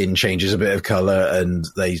 their skin changes a bit of color and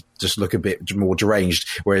they just look a bit more deranged.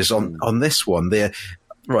 Whereas on this one,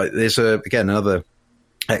 there's another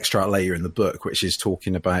extract later in the book, which is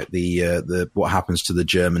talking about the what happens to the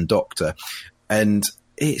German doctor. And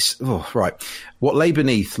it's what lay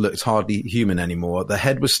beneath looked hardly human anymore. The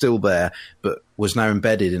head was still there, but was now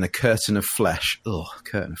embedded in a curtain of flesh.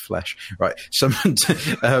 Curtain of flesh. Right, some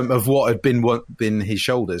of what had been his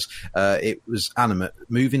shoulders. It was animate,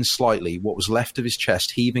 moving slightly. What was left of his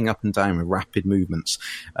chest heaving up and down with rapid movements.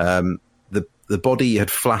 The body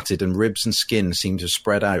had flattened, and ribs and skin seemed to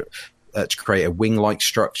spread out to create a wing-like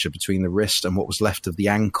structure between the wrist and what was left of the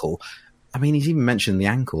ankle. I mean, he's even mentioned the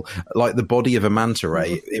ankle, like the body of a manta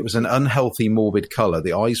ray. It was an unhealthy, morbid colour.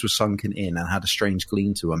 The eyes were sunken in and had a strange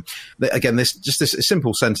gleam to them. Again, this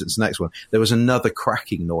simple sentence. Next one. There was another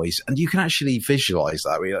cracking noise, and you can actually visualise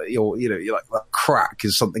that. You're like that crack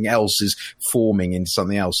is something else is forming into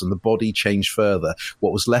something else, and the body changed further.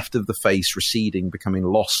 What was left of the face receding, becoming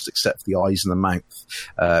lost, except for the eyes and the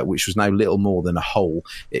mouth, which was now little more than a hole.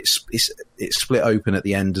 It split open at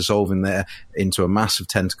the end, dissolving there into a mass of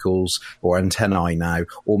tentacles or antennae now,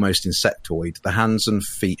 almost insectoid. The hands and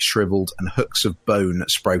feet shriveled and hooks of bone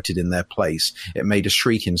sprouted in their place. It made a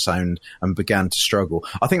shrieking sound and began to struggle.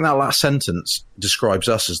 I think that last sentence describes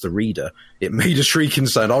us as the reader. It made a shrieking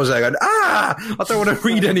sound. I was there going, I don't want to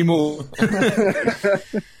read anymore.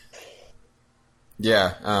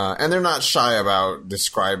 Yeah, and they're not shy about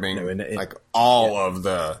describing all of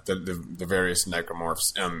the various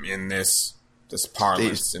necromorphs in this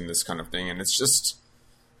parlance, in this kind of thing, and it's just,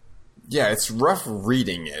 it's rough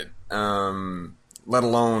reading it, let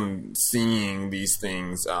alone seeing these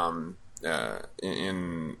things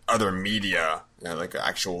in other media, like an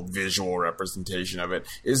actual visual representation of it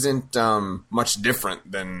isn't much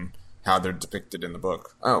different than how they're depicted in the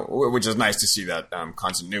book. Which is nice to see that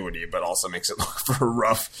continuity, but also makes it look for a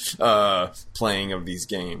rough playing of these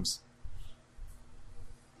games.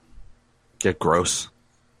 Get gross.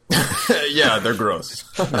 Yeah, they're gross.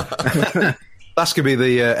 That's going to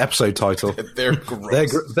be the episode title. They're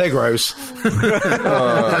gross. They're gross.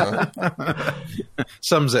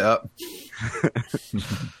 Sums it up.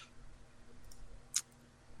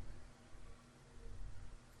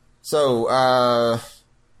 So,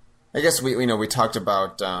 I guess we talked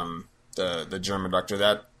about the German doctor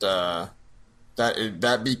that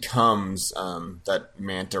becomes that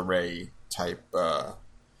manta ray type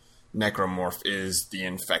necromorph is the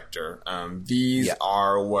infector. These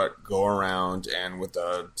are what go around and with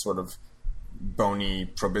a sort of bony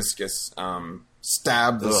proboscis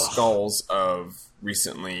stab the skulls of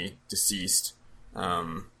recently deceased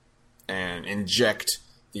and inject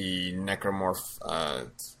the necromorph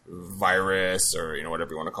virus, or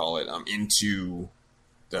whatever you want to call it, into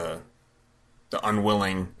the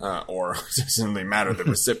unwilling or it doesn't really matter, the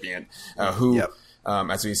recipient who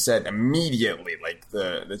as we said, immediately, like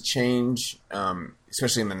the change,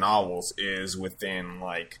 especially in the novels, is within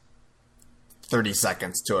like 30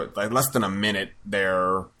 seconds to it, like less than a minute.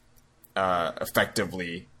 They're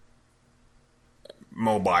effectively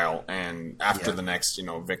mobile and after the next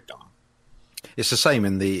victim. It's the same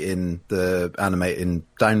in the anime in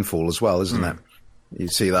Downfall as well, isn't it? You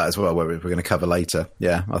see that as well, where we're going to cover later.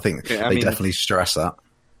 Yeah, I think they definitely stress that.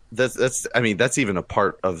 That's even a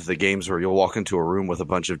part of the games where you'll walk into a room with a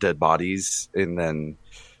bunch of dead bodies, and then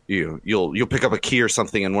you'll pick up a key or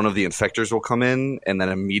something, and one of the infectors will come in and then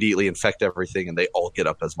immediately infect everything, and they all get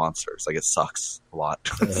up as monsters. Like, it sucks a lot.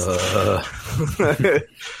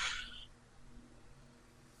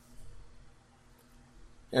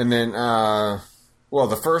 And then, the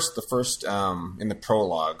first in the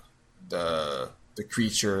prologue, the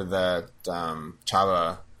creature that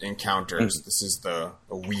Chava encounters, this is the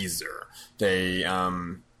Weezer.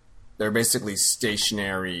 They're basically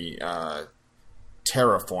stationary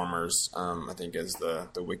terraformers, I think, as the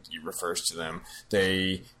wiki refers to them.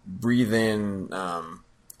 They breathe in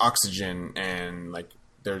oxygen, and like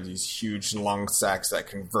they're these huge lung sacs that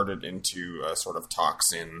convert it into a sort of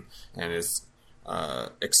toxin and is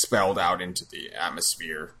expelled out into the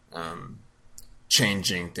atmosphere,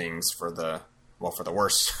 changing things for the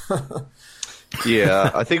worse.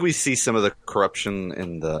 Yeah, I think we see some of the corruption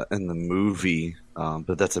in the movie,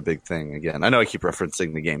 but that's a big thing. Again, I know I keep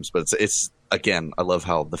referencing the games, but it's again, I love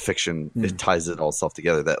how the fiction it ties it all stuff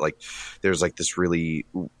together. That like there's like this really,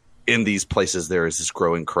 in these places there is this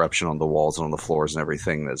growing corruption on the walls and on the floors and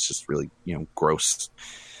everything that's just really gross.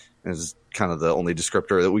 It's kind of the only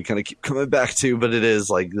descriptor that we kind of keep coming back to, but it is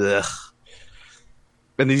like, ugh.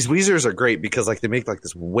 And these Weezers are great because like they make like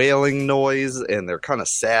this wailing noise, and they're kind of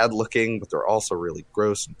sad looking, but they're also really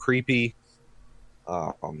gross and creepy.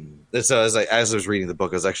 So as I was reading the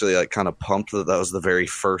book, I was actually like kind of pumped that was the very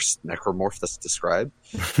first necromorph that's described,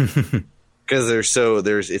 because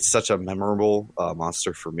it's such a memorable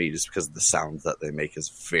monster for me, just because the sound that they make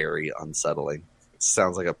is very unsettling. It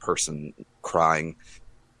sounds like a person crying.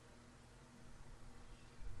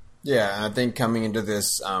 Yeah, and I think coming into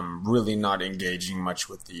this, really not engaging much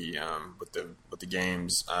with the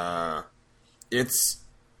games. It's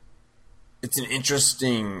an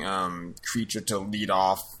interesting creature to lead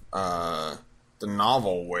off the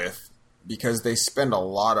novel with, because they spend a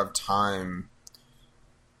lot of time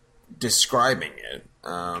describing it.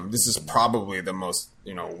 This is probably the most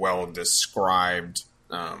well described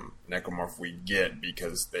necromorph we get,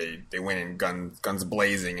 because they went in guns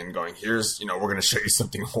blazing and going, here's we're going to show you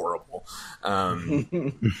something horrible.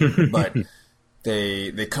 But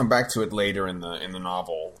they come back to it later in the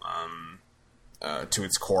novel, to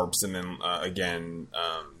its corpse, and then again,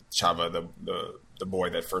 Chava, the boy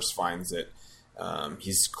that first finds it,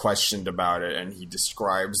 he's questioned about it, and he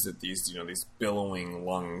describes that these billowing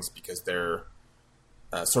lungs, because they're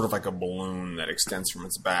sort of like a balloon that extends from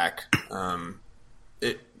its back.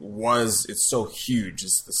 It's so huge,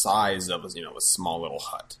 it's the size of a small little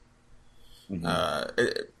hut. Mm-hmm.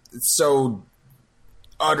 It's so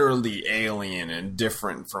utterly alien and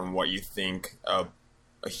different from what you think a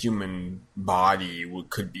human body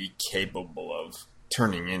could be capable of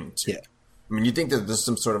turning into. Yeah. I mean, you think that there's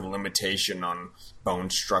some sort of limitation on bone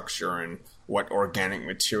structure and what organic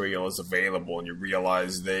material is available, and you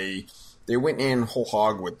realize they went in whole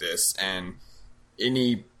hog with this, and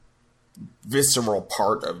any visceral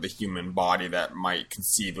part of the human body that might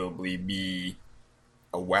conceivably be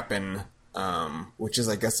a weapon, which is,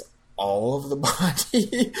 I guess, all of the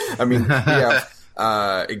body. I mean, we have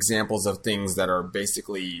examples of things that are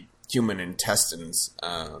basically human intestines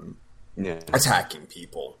attacking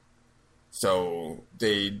people. So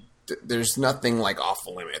there's nothing like off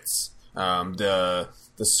limits. The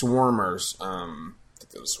swarmers,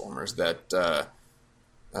 that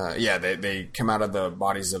they come out of the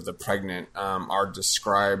bodies of the pregnant, are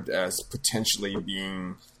described as potentially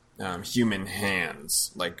being human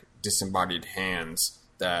hands, like disembodied hands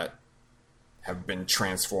that have been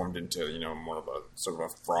transformed into more of a sort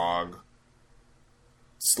of a frog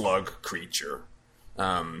slug creature.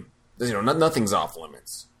 Nothing's off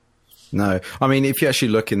limits. No, I mean, if you actually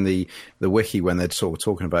look in the wiki when they're sort of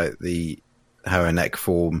talking about how a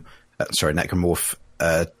necromorph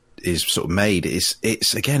is sort of made, it's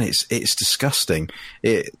disgusting.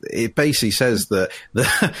 It basically says that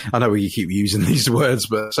I know we keep using these words,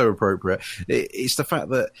 but so appropriate. It's the fact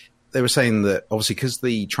that they were saying that obviously because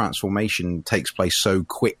the transformation takes place so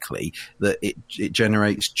quickly that it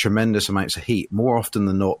generates tremendous amounts of heat. More often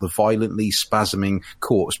than not, the violently spasming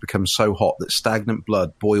corpse becomes so hot that stagnant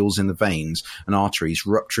blood boils in the veins and arteries,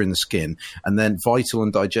 rupturing the skin, and then vital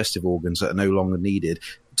and digestive organs that are no longer needed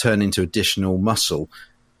turn into additional muscle,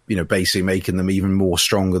 basically making them even more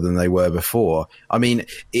stronger than they were before. I mean,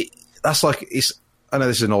 I know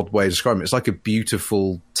this is an odd way of describing it. It's like a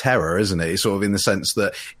beautiful terror, isn't it? It's sort of in the sense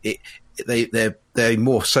that they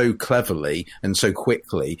morph so cleverly and so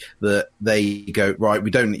quickly that they go, right,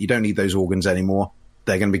 you don't need those organs anymore.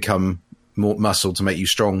 They're going to become more muscle to make you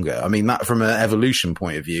stronger. I mean, that from an evolution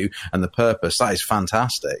point of view and the purpose, that is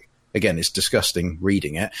fantastic. Again, it's disgusting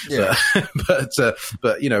reading it, yeah. but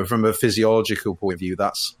from a physiological point of view,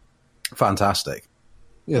 that's fantastic.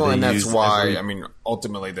 Yeah, well, and that's why,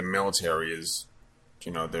 ultimately the military is,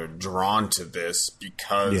 they're drawn to this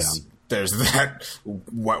because there's that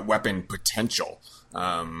weapon potential,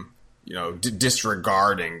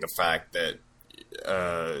 disregarding the fact that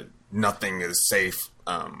nothing is safe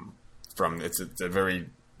from it's a very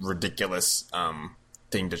ridiculous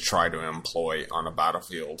thing to try to employ on a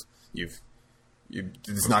battlefield.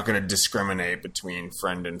 It's not going to discriminate between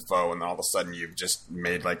friend and foe, and all of a sudden you've just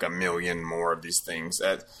made like 1 million more of these things.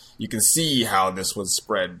 You can see how this was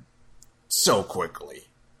spread so quickly.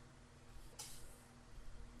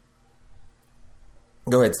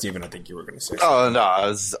 Go ahead, Stephen. I think you were going to say something.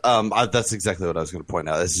 Oh, no. That's exactly what I was going to point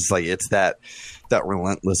out. It's just like, it's that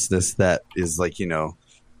relentlessness that is like,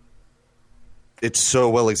 it's so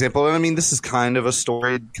well exampled. And I mean, this is kind of a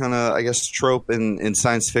storied kind of, I guess, trope in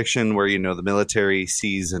science fiction where, the military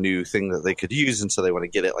sees a new thing that they could use, and so they want to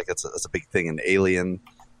get it. Like that's a big thing in Alien,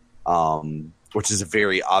 which is a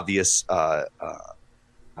very obvious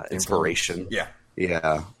inspiration. Yeah.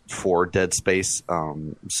 Yeah, for Dead Space.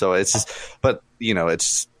 So it's just, but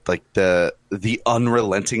it's like the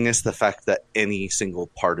unrelentingness, the fact that any single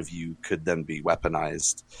part of you could then be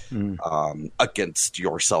weaponized against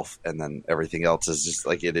yourself, and then everything else is just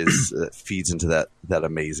like it is. It feeds into that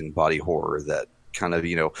amazing body horror that kind of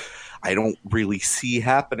I don't really see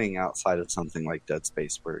happening outside of something like Dead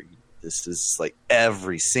Space, where this is like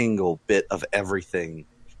every single bit of everything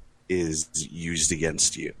is used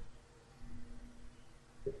against you.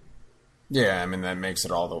 Yeah, I mean that makes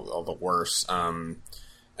it all the worse.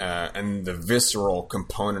 And the visceral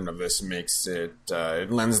component of this makes it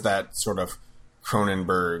it lends that sort of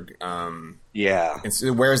Cronenberg.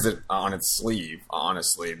 It wears it on its sleeve.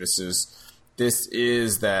 Honestly, this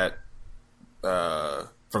is that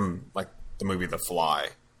from like the movie The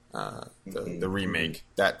Fly, the remake.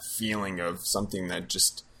 That feeling of something that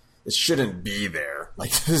just it shouldn't be there.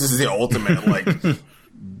 Like this is the ultimate like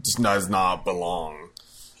just does not belong.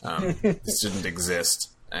 This shouldn't exist,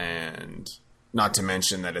 and not to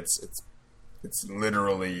mention that it's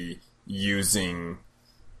literally using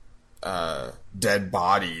dead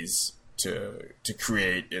bodies to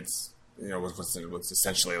create its what's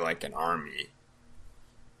essentially like an army.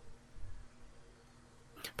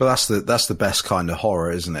 But that's the best kind of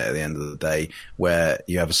horror, isn't it? At the end of the day, where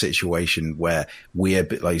you have a situation where we're,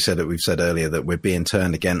 like you said, that we've said earlier, that we're being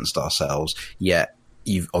turned against ourselves, yet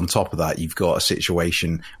on top of that, you've got a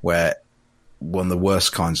situation where one of the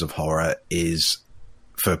worst kinds of horror is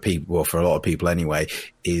for people, well, for a lot of people anyway,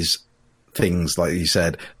 is things like you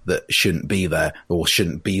said that shouldn't be there or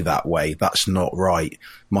shouldn't be that way. That's not right.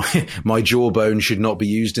 My jawbone should not be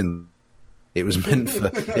used in. It was meant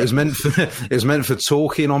for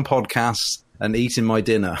talking on podcasts and eating my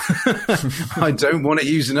dinner. I don't want it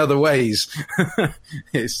used in other ways. But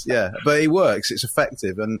it works. It's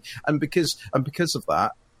effective, and because of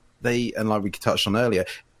that, like we touched on earlier,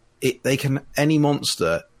 they can, any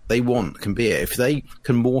monster they want can be it. If they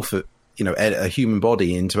can morph a human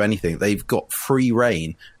body into anything, they've got free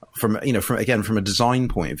reign from a design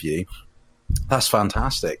point of view. That's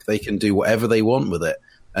fantastic. They can do whatever they want with it.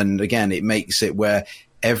 And again, it makes it where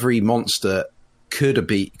every monster could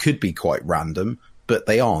be quite random, but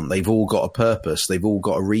they aren't. They've all got a purpose. They've all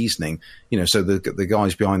got a reasoning. So the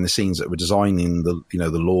guys behind the scenes that were designing the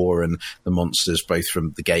lore and the monsters, both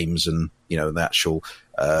from the games and the actual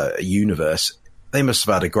universe, they must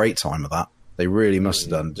have had a great time with that. They really must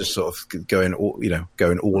have done. Just sort of going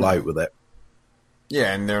all out with it.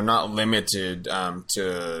 Yeah, and they're not limited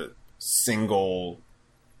to single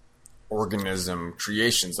organism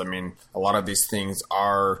creations. I mean, a lot of these things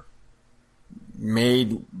are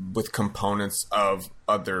made with components of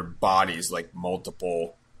other bodies, like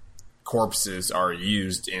multiple corpses are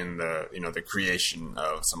used in the creation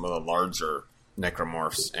of some of the larger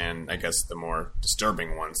necromorphs, and I guess the more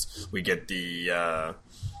disturbing ones. We get I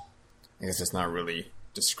guess it's not really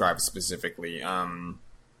described specifically.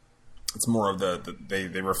 It's more of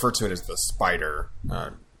they refer to it as the spider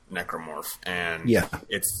necromorph, and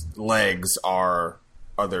its legs are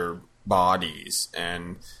other bodies,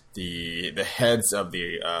 and the heads of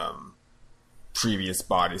the previous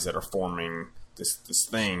bodies that are forming this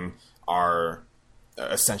thing are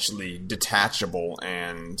essentially detachable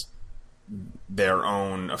and their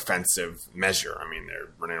own offensive measure. I mean, they're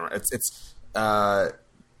running around. It's a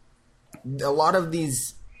lot of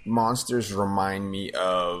these monsters remind me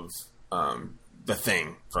of The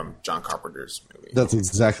Thing from John Carpenter's movie. That's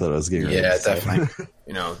exactly what I was getting ready to say.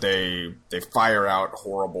 Definitely. They fire out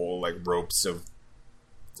horrible like ropes of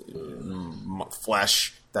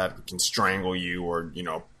flesh that can strangle you or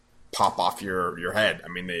pop off your head. I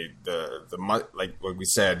mean, like what we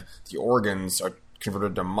said, the organs are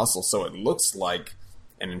converted to muscle, so it looks like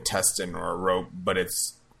an intestine or a rope, but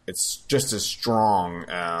it's just as strong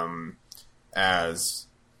as,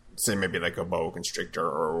 say, maybe like a boa constrictor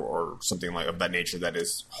or something like of that nature that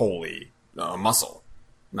is wholly muscle,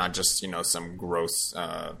 not just some gross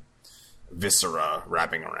viscera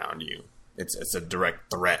wrapping around you. It's a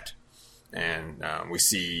direct threat, and we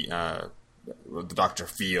see Dr.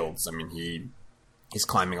 Fields. I mean, he's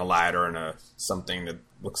climbing a ladder, and something that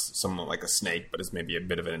looks somewhat like a snake, but is maybe a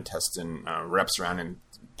bit of an intestine, wraps around and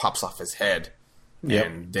pops off his head,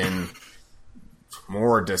 and then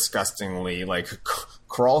more disgustingly, like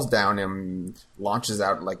crawls down him, launches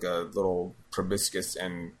out like a little proboscis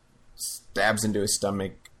and stabs into his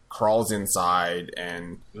stomach, crawls inside,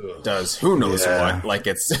 and does who knows what. Like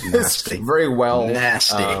it's very well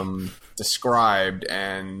described,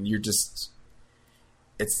 and you're just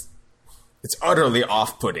it's utterly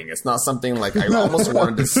off-putting. It's not something like I almost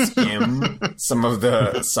wanted to skim some of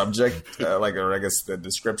the subject, or I guess the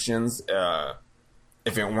descriptions,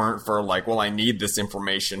 if it weren't for like, well, I need this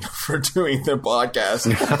information for doing the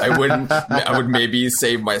podcast, I would maybe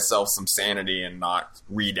save myself some sanity and not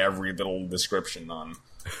read every little description on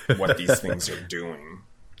what these things are doing.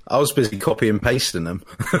 I was busy copy and pasting them.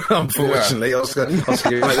 Unfortunately, yeah.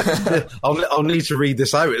 I'll need to read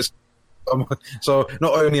this out. So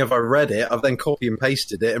not only have I read it, I've then copy and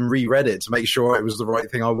pasted it and reread it to make sure it was the right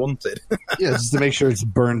thing I wanted. Yeah, just to make sure it's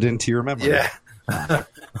burned into your memory. Yeah.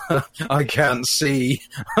 I can't see.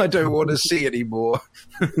 I don't want to see anymore.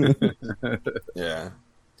 Yeah.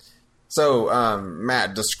 So,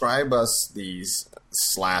 Matt, describe us these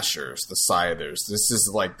slashers, the Scythers. This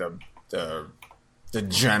is like the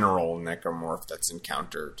general necromorph that's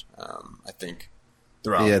encountered, I think,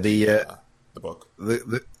 throughout the book.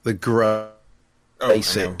 The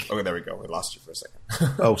basic. Oh, there we go. We lost you for a second.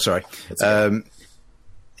 Oh, sorry.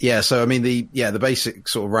 Yeah, so I mean the basic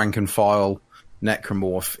sort of rank and file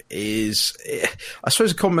necromorph is, I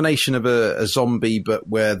suppose, a combination of a zombie, but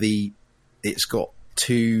where it's got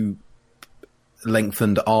two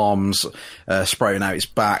lengthened arms sprouting out its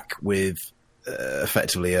back with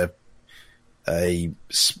effectively a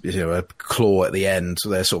claw at the end. So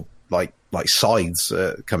they're sort of like scythes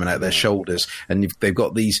coming out their shoulders, and they've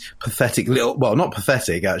got these pathetic little, well, not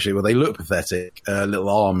pathetic actually, well, they look pathetic, little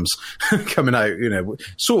arms coming out,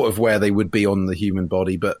 sort of where they would be on the human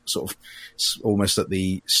body, but sort of almost at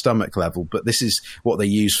the stomach level. But this is what they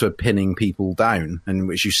use for pinning people down, and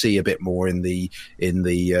which you see a bit more in the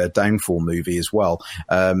Downfall movie as well.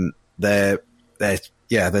 They've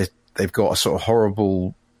got a sort of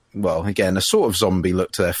horrible, well, again, a sort of zombie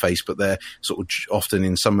look to their face, but they're sort of often,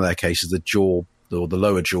 in some of their cases, the jaw or the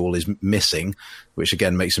lower jaw is missing, which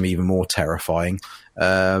again makes them even more terrifying.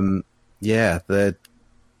 They're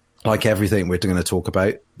like everything we're going to talk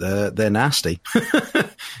about. They're nasty,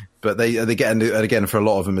 but they get, and again, for a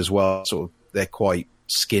lot of them as well, sort of they're quite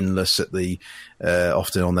skinless at the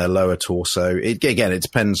often on their lower torso. It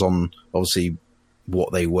depends on obviously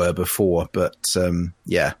what they were before, but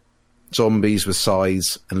zombies with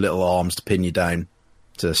scythes and little arms to pin you down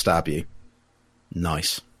to stab you.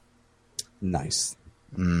 Nice. No,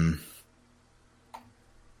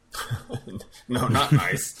 not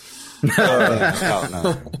nice.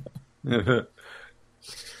 No.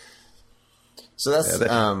 So that's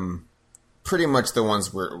pretty much the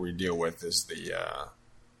ones we deal with is the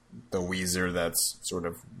Weezer that's sort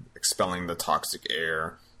of expelling the toxic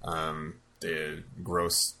air, the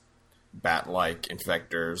gross bat-like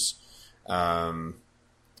infectors. The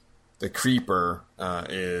Creeper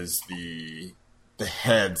is the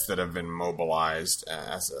heads that have been mobilized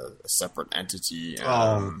as a separate entity.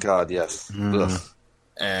 Oh God, yes.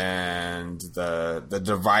 And the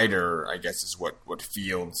Divider, I guess, is what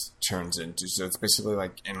Fields turns into. So it's basically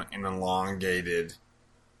like an elongated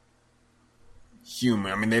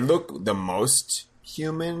human. I mean, they look the most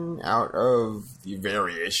human out of the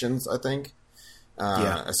variations, I think,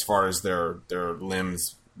 as far as their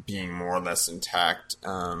limbs being more or less intact.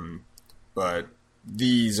 But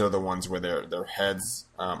these are the ones where their heads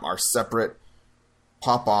are separate,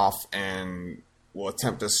 pop off, and will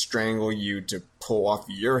attempt to strangle you to pull off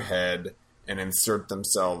your head and insert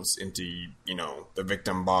themselves into, the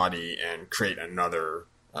victim body and create another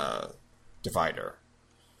Divider.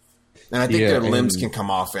 And I think their limbs can come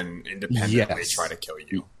off and independently try to kill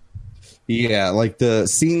you. Yeah, like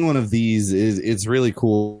seeing one of these it's really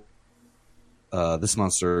cool. This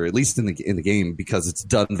monster, at least in the game, because it's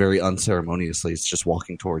done very unceremoniously. It's just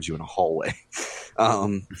walking towards you in a hallway.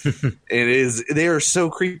 They are so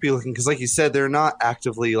creepy looking because, like you said, they're not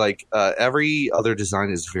actively like every other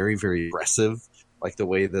design is very, very aggressive. Like the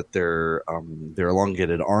way that their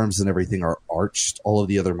elongated arms and everything are arched. All of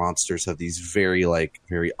the other monsters have these very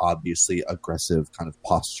obviously aggressive kind of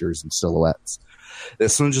postures and silhouettes.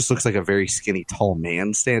 This one just looks like a very skinny, tall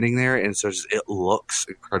man standing there, and so it looks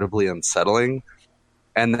incredibly unsettling.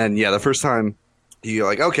 And then, the first time you're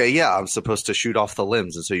like, okay, I'm supposed to shoot off the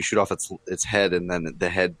limbs, and so you shoot off its head, and then the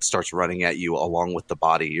head starts running at you along with the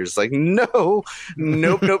body. You're just like, no,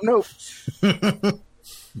 nope.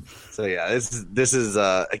 So this is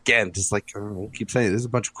again, just like I keep saying, there's a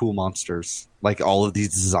bunch of cool monsters. Like all of these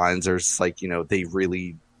designs are just like, they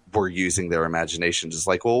really were using their imagination, just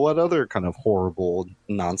like, well, what other kind of horrible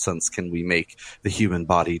nonsense can we make the human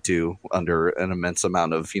body do under an immense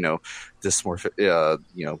amount of, dysmorphic,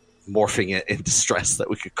 morphing it into stress that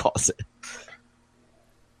we could cause it.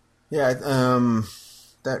 Yeah,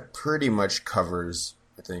 that pretty much covers,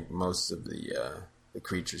 I think, most of the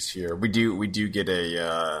creatures here. We do get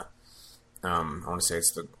a, I want to say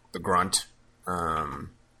it's the grunt.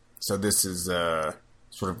 So this is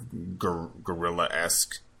sort of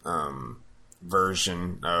gorilla-esque.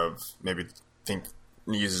 version of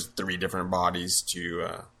uses 3 different bodies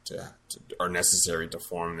to are necessary to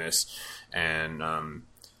form this, and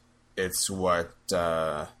it's what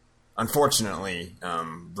unfortunately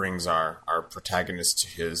brings our protagonist to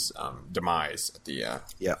his demise at the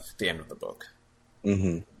end of the book.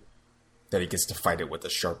 Mm-hmm. That he gets to fight it with a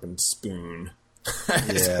sharpened spoon.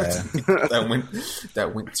 Yeah,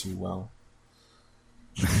 that went too well.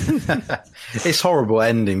 It's horrible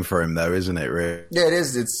ending for him, though, isn't it? Really? Yeah, it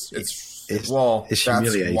is. It's that's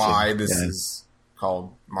humiliating. why this is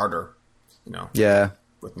called Martyr. Yeah.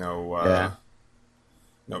 With no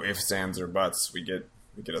ifs, ands, or buts. We get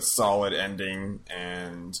a solid ending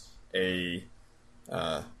and I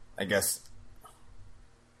guess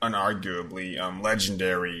unarguably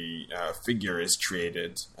legendary figure is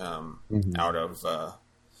created out of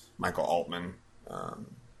Michael Altman,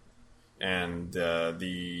 and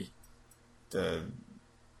the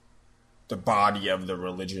body of the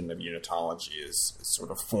religion of Unitology is sort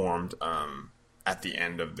of formed at the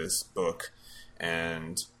end of this book,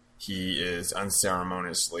 and he is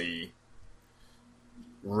unceremoniously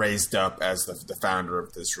raised up as the founder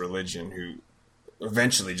of this religion, who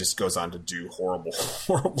eventually just goes on to do horrible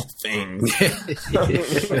things.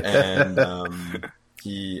 And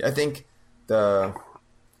I think the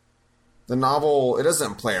novel, it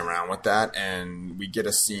doesn't play around with that, and we get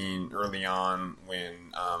a scene early on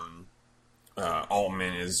when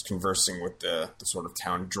Altman is conversing with the sort of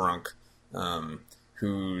town drunk,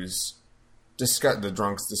 who's the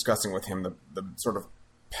drunk's discussing with him the sort of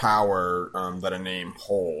power that a name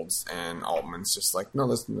holds, and Altman's just like, no,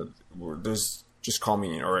 listen, just call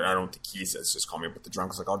me, or I don't think he says just call me, but the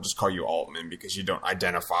drunk's like, I'll just call you Altman because you don't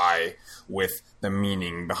identify with the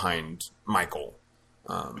meaning behind Michael.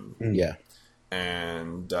 Yeah.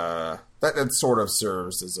 And that sort of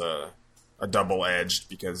serves as a double-edged,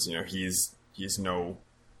 because he's no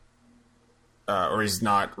or he's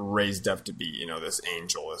not raised up to be this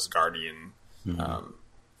angel, this guardian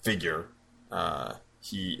figure.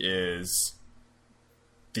 He is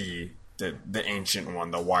the ancient one,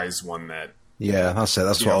 the wise one that that's it.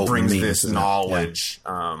 That's what brings means, this knowledge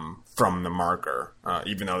from the marker,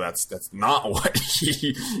 even though that's not what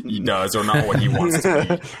he does, or not what he wants to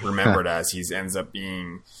be remembered as. He ends up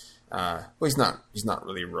being he's not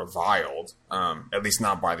really reviled, at least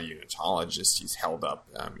not by the Unitologists. He's held up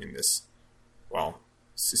in this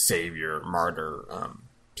savior martyr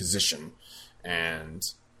position, and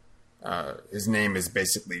his name is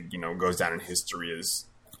basically goes down in history as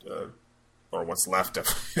or what's left of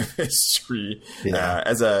history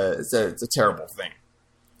as a terrible thing.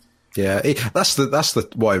 Yeah, that's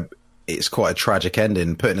why it's quite a tragic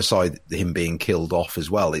ending. Putting aside him being killed off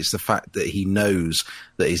as well, it's the fact that he knows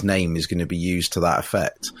that his name is going to be used to that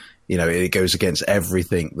effect. It goes against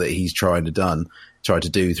everything that he's tried to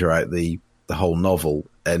do throughout the whole novel,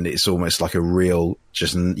 and it's almost like a real,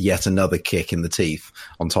 just yet another kick in the teeth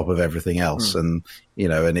on top of everything else. And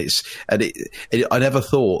I never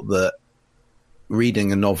thought that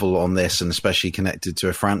reading a novel on this, and especially connected to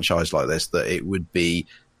a franchise like this, that I would be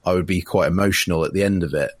quite emotional at the end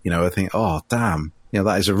of it. I think, oh damn,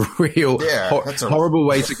 that is a real horrible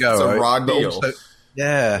way to go. It's a right? raw deal. Also,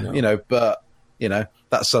 but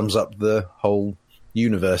that sums up the whole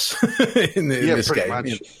universe in this game.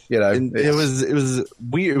 Much. It was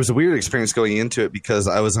weird. It was a weird experience going into it, because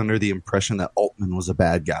I was under the impression that Altman was a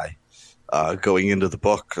bad guy going into the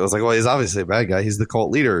book. I was like, well, he's obviously a bad guy. He's the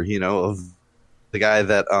cult leader, of the guy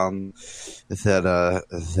that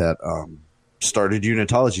started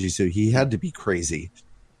Unitology, so he had to be crazy.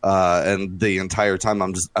 And the entire time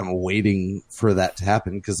I'm waiting for that to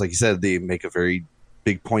happen, because like you said, they make a very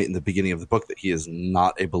big point in the beginning of the book that he is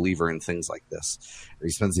not a believer in things like this. He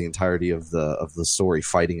spends the entirety of the story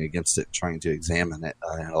fighting against it, trying to examine it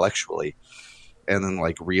intellectually, and then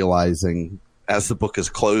realizing as the book is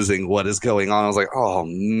closing what is going on. I was like, oh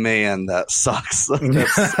man, that sucks. I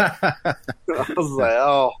was like,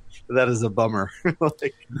 oh, that is a bummer.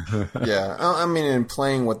 Yeah, I mean, in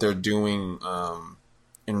playing what they're doing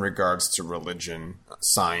in regards to religion,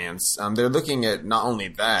 science, they're looking at not only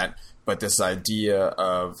that, but this idea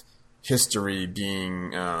of history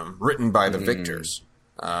being written by the victors.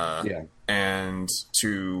 And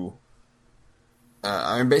to,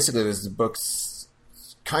 basically this book's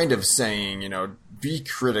kind of saying, be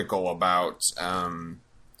critical about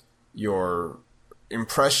your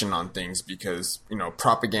impression on things, because,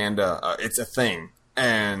 propaganda, it's a thing.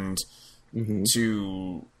 And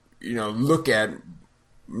to, look at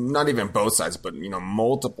not even both sides, but,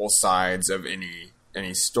 multiple sides of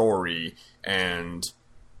any story, and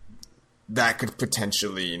that could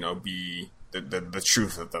potentially, be the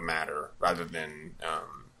truth of the matter rather than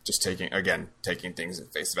just taking things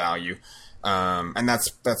at face value, and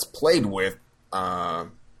that's played with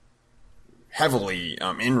heavily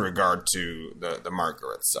in regard to the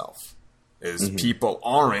marker itself. Is people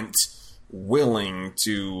aren't willing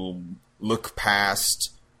to look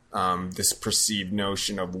past this perceived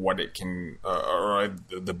notion of what it can, or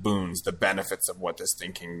the boons, the benefits of what this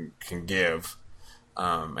thing can give,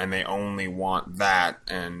 and they only want that,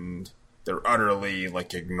 and they're utterly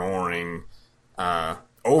like ignoring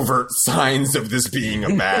overt signs of this being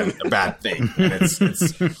a bad thing, and it's to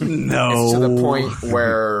the point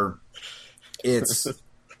where it's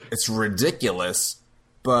ridiculous,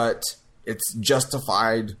 but it's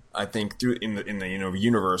justified, I think, through in the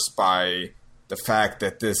universe by the fact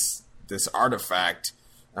that this artifact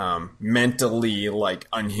mentally like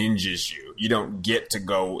unhinges you. You don't get to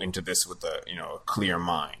go into this with a clear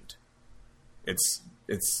mind. It's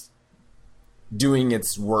doing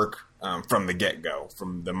its work from the get-go.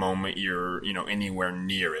 From the moment you're anywhere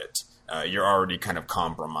near it, you're already kind of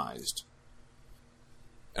compromised.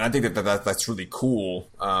 And I think that's really cool.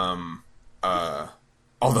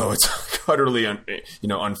 Although it's utterly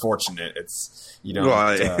unfortunate. It's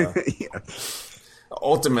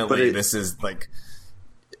ultimately this is like,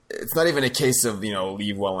 it's not even a case of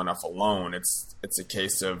leave well enough alone. It's a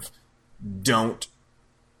case of don't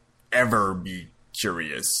ever be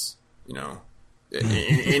curious.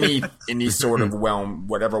 Any sort of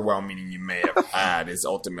whatever well-meaning you may have had is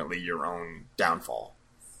ultimately your own downfall.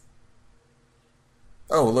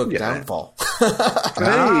 Oh, look, downfall. Hey,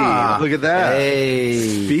 look at that.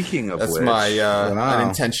 Hey. Speaking of That's which, my Wow.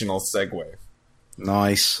 unintentional segue.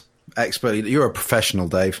 Nice. Expert. You're a professional,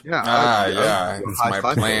 Dave. yeah, It's high my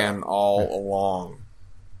five for plan all along.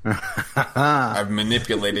 I've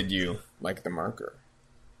manipulated you like the marker.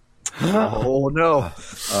 oh no,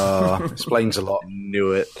 Explains a lot.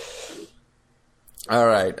 knew it. All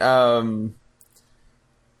right.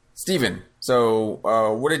 Steven, so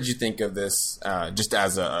what did you think of this just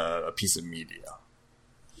as a piece of media?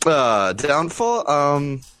 Downfall.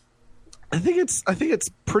 I think it's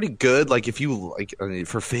pretty good. Like if you like,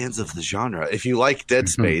 for fans of the genre, if you like Dead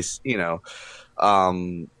Space,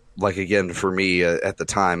 like again for me at the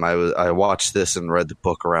time, I watched this and read the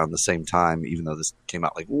book around the same time, even though this came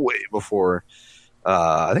out like way before.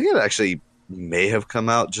 I think it actually may have come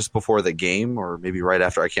out just before the game, or maybe right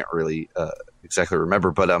after. I can't really exactly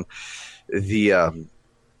remember, but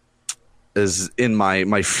is in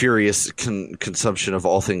my furious consumption of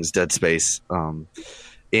all things Dead Space.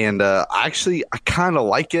 And actually, I kind of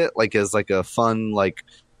like it, like as like a fun, like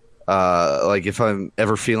if I'm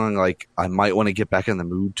ever feeling like I might want to get back in the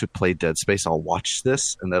mood to play Dead Space, I'll watch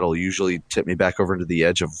this, and that'll usually tip me back over to the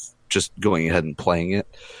edge of just going ahead and playing it.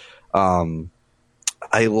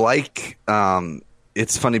 I like.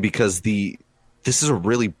 It's funny because this is a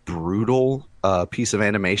really brutal piece of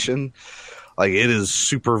animation. Like it is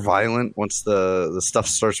super violent once the stuff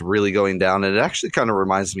starts really going down, and it actually kind of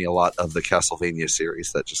reminds me a lot of the Castlevania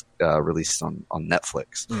series that just released on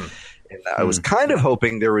Netflix. And I was kind of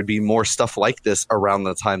hoping there would be more stuff like this around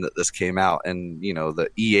the time that this came out, and the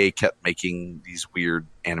EA kept making these weird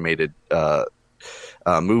animated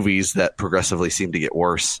movies that progressively seemed to get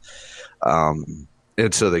worse,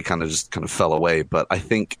 and so they kind of fell away. But I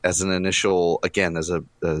think as an initial, again, as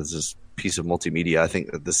this piece of multimedia, I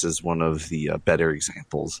think that this is one of the better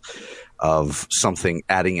examples of something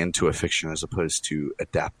adding into a fiction as opposed to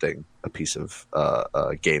adapting a piece of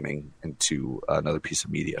gaming into another piece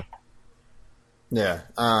of media. Yeah.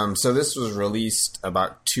 So this was released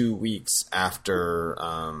about 2 weeks after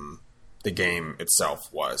the game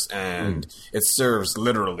itself was, and it serves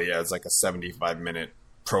literally as like a 75-minute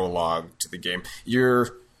prologue to the game.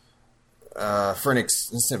 You're for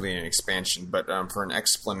necessarily an expansion, but for an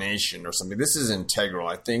explanation or something. This is integral.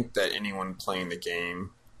 I think that anyone playing the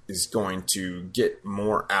game is going to get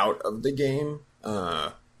more out of the game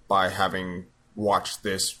by having watched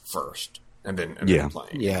this first and then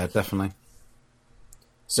playing. Yeah, definitely.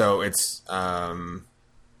 So it's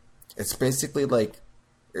basically like,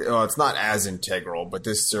 it's not as integral, but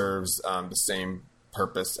this serves the same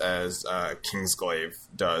purpose as Kingsglaive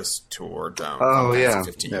does toward Final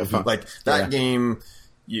Fantasy 15. Yeah, like that game,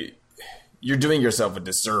 you're doing yourself a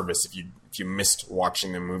disservice if you missed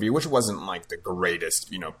watching the movie, which wasn't like the greatest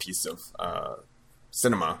piece of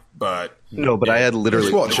cinema, but no, but I had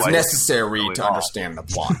literally it's necessary to understand the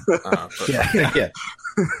plot. Yeah.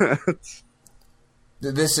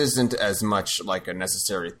 This isn't as much like a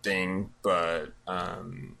necessary thing, but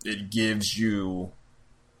it gives you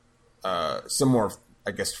some more,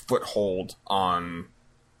 I guess, foothold on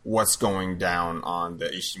what's going down on the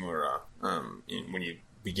Ishimura when you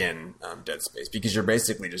begin Dead Space, because you're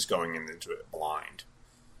basically just going into it blind.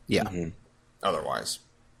 Yeah. Mm-hmm. Otherwise.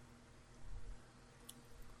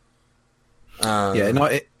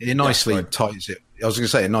 It nicely ties it. I was going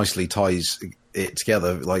to say it nicely ties it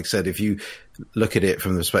together. Like I said, if you look at it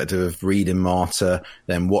from the perspective of reading Martyr,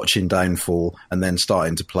 then watching Downfall, and then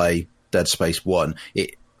starting to play Dead Space 1,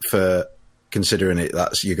 for considering it,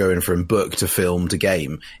 that's you're going from book to film to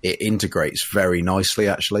game, it integrates very nicely,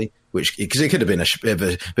 actually, because it could have been a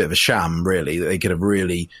bit of a sham, really. They could have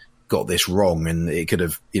really got this wrong, and it could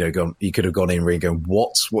have, you could have gone in really going,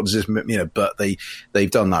 what does this mean? But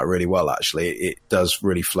they've done that really well, actually. It does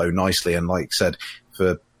really flow nicely, and like I said,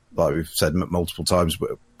 like we've said multiple times,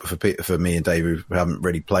 but for me and Dave, who haven't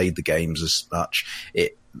really played the games as much,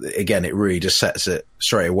 it really just sets it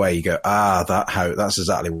straight away. You go, that's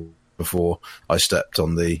exactly before I stepped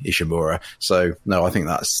on the Ishimura. So no, I think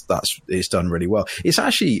that's it's done really well. It's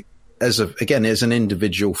actually, as an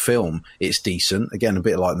individual film, it's decent. Again, a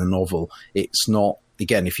bit like the novel. It's not,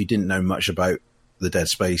 again, if you didn't know much about the Dead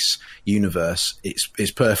Space universe,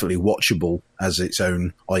 it's perfectly watchable as its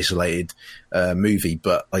own isolated movie.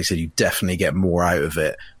 But like I said, you definitely get more out of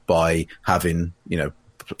it by having,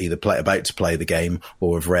 either about to play the game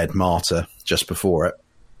or have read Martyr just before it.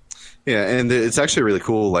 Yeah, and it's actually really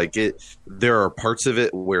cool. Like there are parts of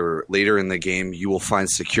it where later in the game you will find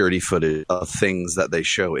security footage of things that they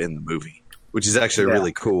show in the movie, which is actually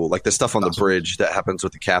really cool. Like the stuff on the bridge that happens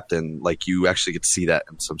with the captain, like you actually get to see that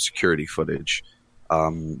in some security footage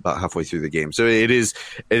about halfway through the game. So it is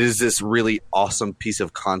this really awesome piece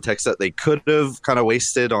of context that they could have kind of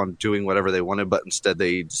wasted on doing whatever they wanted, but instead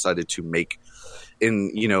they decided to make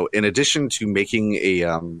in addition to making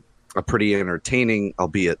a pretty entertaining,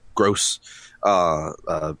 albeit gross,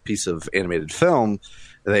 piece of animated film,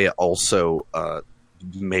 they also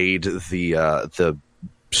made the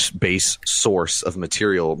base source of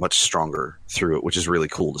material much stronger through it, which is really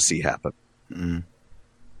cool to see happen.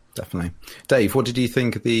 Definitely. Dave, what did you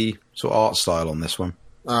think of the sort of art style on this one?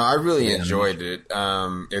 I really enjoyed it.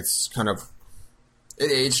 It's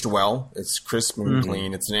it aged well. It's crisp and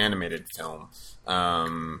clean. It's an animated film.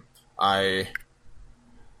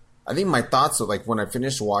 I think my thoughts are like when I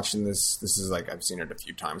finished watching this is like I've seen it a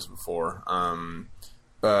few times before,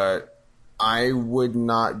 but I would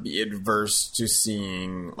not be adverse to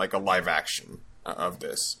seeing like a live action of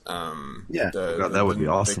this. That would be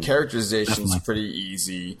awesome. The characterization's pretty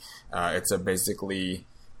easy. It's basically,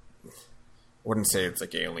 I wouldn't say it's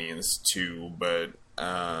like Aliens 2, but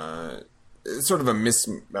it's sort of a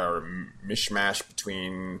mishmash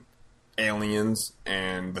between Aliens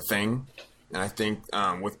and The Thing. And I think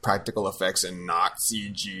with practical effects and not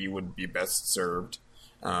CG would be best served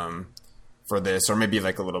for this, or maybe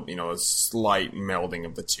like a little, a slight melding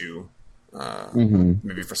of the two,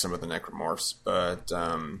 maybe for some of the necromorphs. But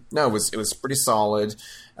no, it was pretty solid.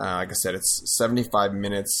 Like I said, it's 75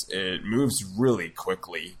 minutes. It moves really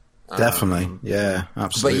quickly. Definitely, yeah,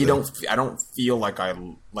 absolutely. But I don't feel like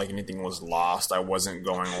anything was lost. I wasn't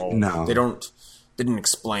going, well, no. They didn't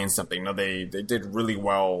explain something. No, they did really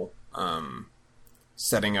well.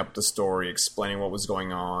 Setting up the story, explaining what was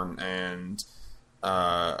going on, and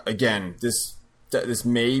again, this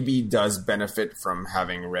maybe does benefit from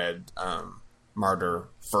having read Martyr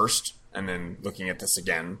first and then looking at this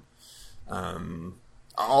again.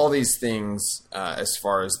 All these things, as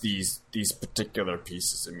far as these particular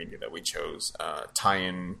pieces of media that we chose, tie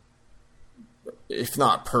in, if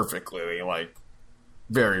not perfectly, like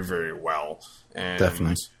very, very well, and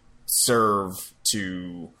definitely serve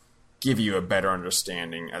to give you a better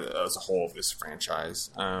understanding as a whole of this franchise.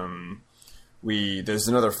 There's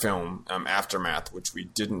another film, Aftermath, which we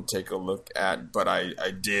didn't take a look at, but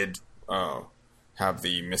I did have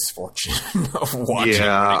the misfortune of watching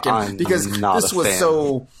it because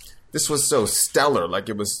this was so stellar. Like,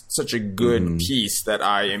 it was such a good piece that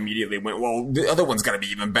I immediately went, well, the other one's got to be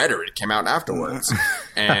even better. It came out afterwards,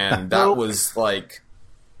 and that was like,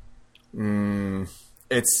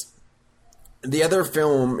 it's. The other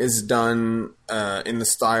film is done in the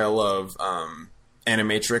style of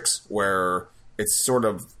Animatrix, where it's sort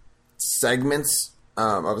of segments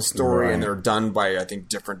of a story, and they're done by, I think,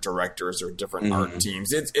 different directors or different art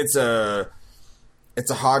teams. It's a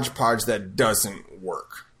hodgepodge that doesn't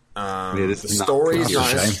work. The story is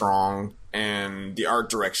not as strong, and the art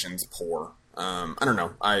direction's poor. I don't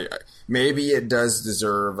know. Maybe it does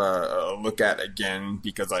deserve a look at again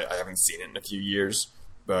because I haven't seen it in a few years,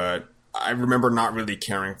 but I remember not really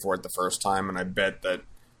caring for it the first time, and I bet that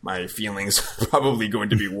my feelings are probably going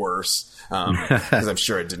to be worse because I'm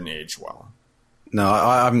sure it didn't age well. No,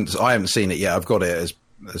 I haven't seen it yet. I've got it as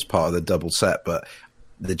as part of the double set, but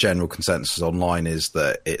the general consensus online is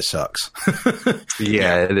that it sucks.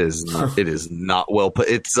 Yeah, it is. It is not well put.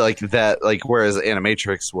 It's like that. Like whereas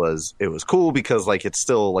Animatrix was cool because like it's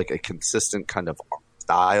still like a consistent kind of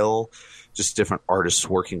style, just different artists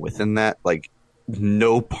working within that. Like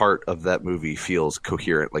no part of that movie feels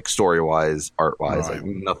coherent, like story wise, art wise. Right. Like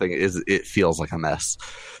nothing is. It feels like a mess.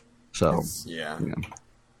 So Yeah.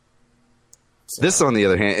 This, on the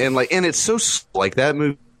other hand, and it's so like that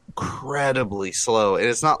movie, incredibly slow, and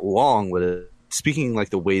it's not long. With it, speaking like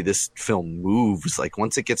the way this film moves, like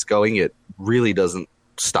once it gets going, it really doesn't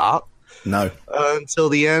stop No. until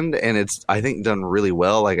the end, and it's I think done really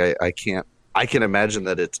well. Like I can imagine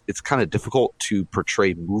that it's kind of difficult to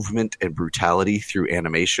portray movement and brutality through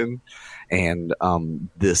animation, and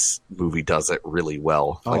this movie does it really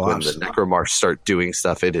well. Oh, Like when absolutely. the Necromars start doing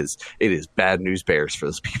stuff, it is bad news bears for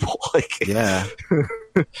those people. Like Yeah.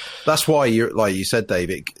 That's why like you said,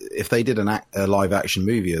 David, if they did a live action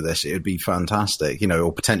movie of this, it would be fantastic,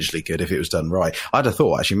 or potentially could if it was done right. I'd have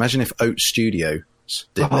thought, actually, imagine if Oat Studios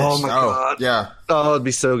did Oh this. my God. Yeah. oh, it'd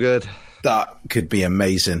be so good. That could be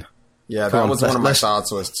amazing. Yeah, Come that on, was one of my let's-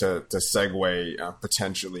 thoughts, was to segue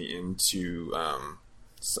potentially into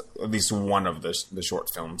at least one of the short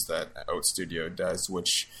films that Oat Studio does,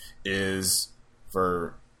 which is,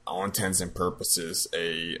 for all intents and purposes,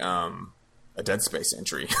 a Dead Space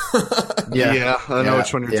entry. Yeah, I know Yeah.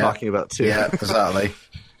 which one you're Yeah. talking about too. Yeah, exactly.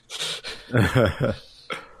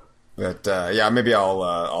 But yeah, maybe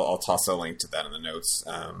I'll toss a link to that in the notes,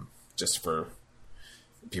 just for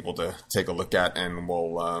people to take a look at, and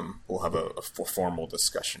we'll have a formal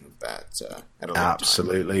discussion of that at a later time.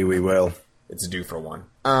 Absolutely, we will. It's due for one.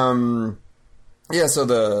 Yeah, so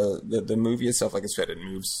the movie itself, like I said, it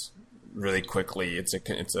moves really quickly. It's a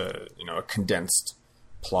a condensed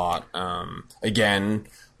plot. Again,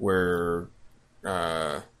 we're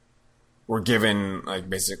given like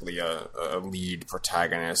basically a lead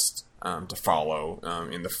protagonist to follow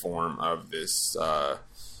in the form of this.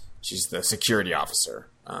 She's the security officer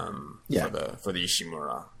Yeah. for the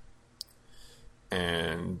Ishimura,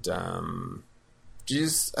 and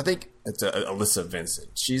I think it's Alyssa Vincent.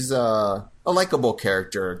 She's a likable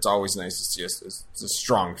character. It's always nice to see it's a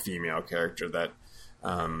strong female character that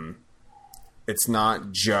it's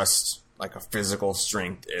not just like a physical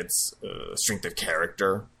strength. It's a strength of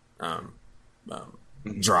character,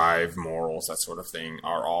 drive, morals, that sort of thing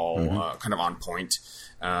are all kind of on point.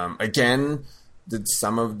 Again,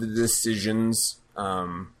 some of the decisions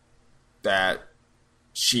that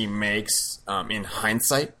she makes in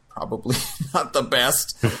hindsight, probably not the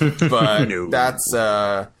best, but that's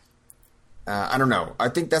I don't know. I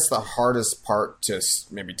think that's the hardest part to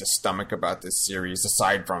stomach about this series,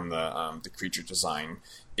 aside from the creature design,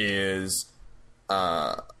 is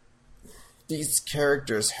these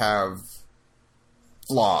characters have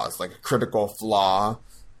flaws, like a critical flaw,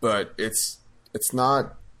 but it's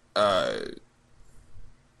not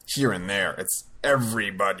here and there. It's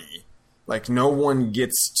everybody. Like, no one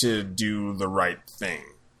gets to do the right thing,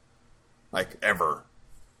 like, ever.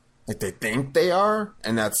 Like, they think they are,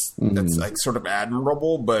 and that's like sort of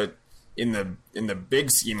admirable. But in the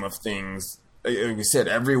big scheme of things, like we said,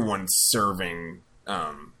 everyone's serving.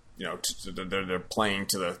 They're playing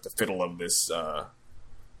to the fiddle of this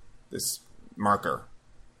marker.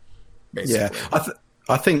 Basically. Yeah,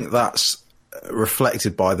 I think that's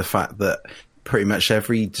reflected by the fact that pretty much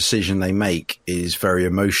every decision they make is very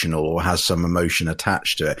emotional or has some emotion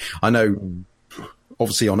attached to it. I know,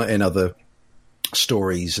 obviously, in other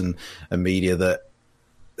stories and media that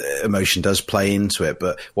emotion does play into it,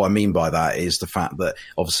 but what I mean by that is the fact that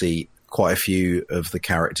obviously quite a few of the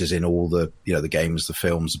characters in all the the games, the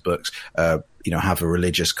films, the books, have a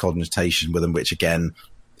religious connotation with them, which again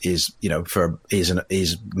is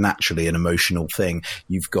is naturally an emotional thing.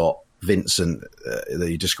 You've got Vincent that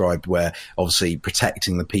you described, where obviously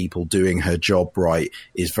protecting the people, doing her job right,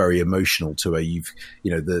 is very emotional to her.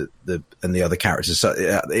 And the other characters, so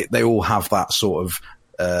they all have that sort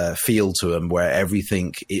of feel to them, where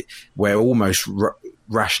where almost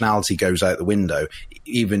rationality goes out the window.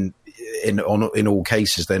 Even in all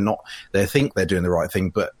cases, they think they're doing the right thing,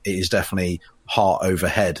 but it is definitely heart over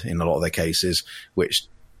head in a lot of their cases, which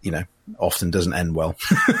often doesn't end well.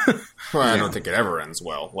 Well, I don't think it ever ends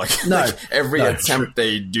well. No. Every No, attempt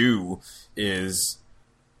they do it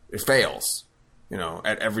fails,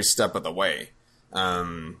 at every step of the way.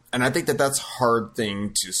 And I think that's a hard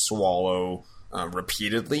thing to swallow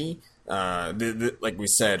repeatedly. Like we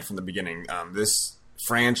said from the beginning, this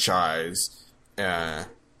franchise,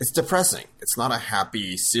 it's depressing. It's not a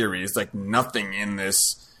happy series. Like, nothing in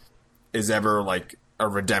this is ever like a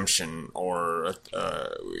redemption or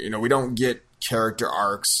we don't get character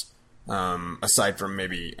arcs aside from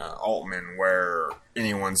maybe Altman where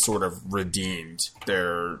anyone's sort of redeemed.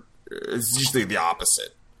 It's usually the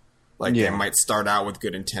opposite. Like they might start out with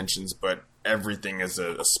good intentions, but everything is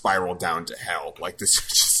a spiral down to hell. Like this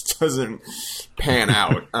just doesn't pan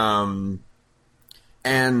out.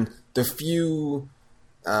 And the few,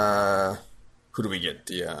 who do we get?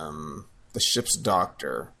 The ship's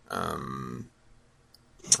doctor. I've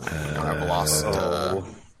lost where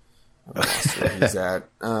he's at.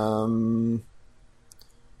 I'm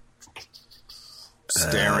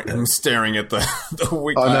staring at the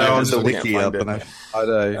wiki. Oh no, I'm the wiki up, and I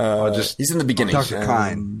know. He's in the beginning. Dr.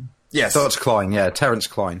 Klein. Yes, Dr. Klein. Yeah, Terrence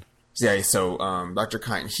Klein. Yeah. So Dr.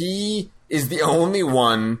 Klein, he is the only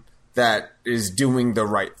one that is doing the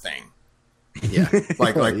right thing. Yeah,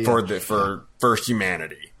 like for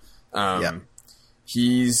humanity.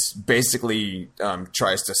 He's basically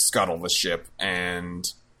tries to scuttle the ship, and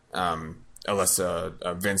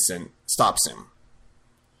Alyssa Vincent stops him.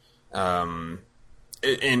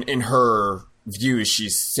 In her view,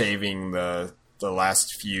 she's saving the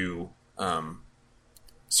last few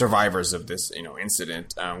survivors of this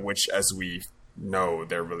incident, which, as we know,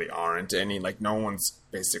 there really aren't any. Like, no one's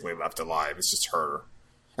basically left alive. It's just her,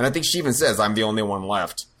 and I think she even says, "I'm the only one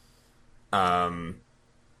left."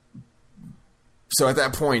 So at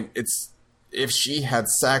that point, it's if she had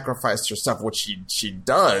sacrificed herself, which she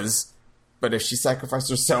does, but if she sacrificed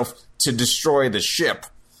herself to destroy the ship,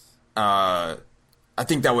 I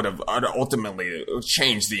think that would have ultimately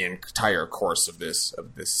changed the entire course of this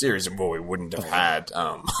series, and we wouldn't have had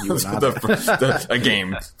a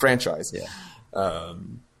game franchise. Yeah.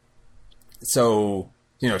 So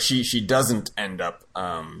she doesn't end up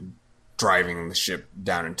driving the ship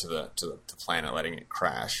down into the planet, letting it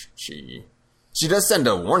crash. She does send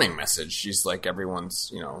a warning message. She's like, everyone's,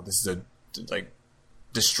 this is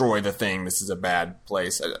destroy the thing. This is a bad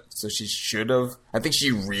place. So she should have, I think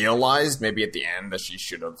she realized maybe at the end that she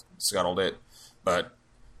should have scuttled it. But,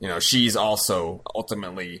 she's also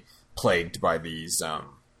ultimately plagued by these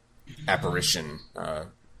apparition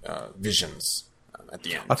visions at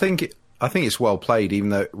the end. I think it's well played, even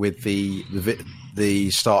though with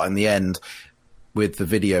the start and the end, with the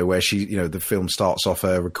video where she, the film starts off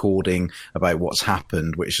her recording about what's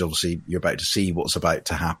happened, which obviously you're about to see what's about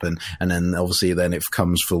to happen. And then obviously then it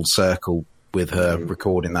comes full circle with her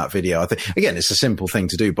recording that video. I think, again, it's a simple thing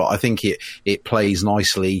to do, but I think it plays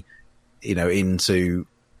nicely, into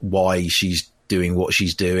why she's doing what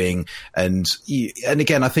she's doing. And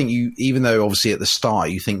again, I think even though obviously at the start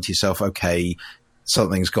you think to yourself, okay,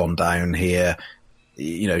 something's gone down here,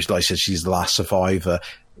 like I said, she's the last survivor.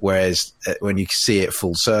 Whereas when you see it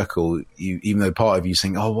full circle, even though part of you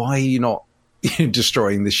think, oh, why are you not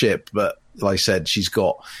destroying the ship? But like I said, she's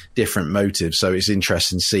got different motives. So it's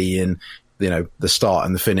interesting seeing, the start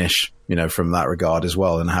and the finish, from that regard as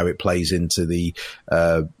well, and how it plays into the,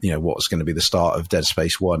 what's going to be the start of Dead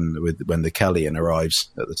Space 1 when the Kellion arrives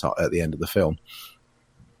at the end of the film.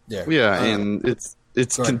 Yeah. And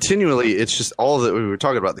it's continually, it's just all that we were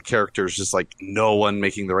talking about, the characters, just like no one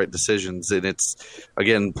making the right decisions. And it's,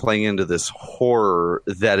 again, playing into this horror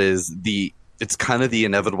that is it's kind of the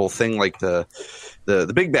inevitable thing. Like the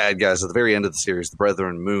big bad guys at the very end of the series, the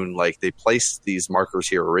Brethren Moon, like they placed these markers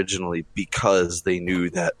here originally because they knew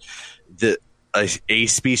that a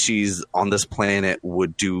species on this planet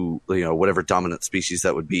would do, whatever dominant species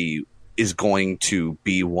that would be, is going to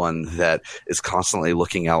be one that is constantly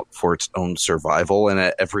looking out for its own survival. And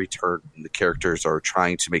at every turn, the characters are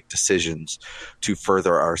trying to make decisions to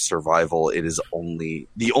further our survival. It is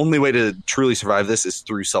the only way to truly survive this is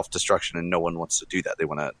through self-destruction, and no one wants to do that. They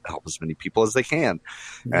want to help as many people as they can.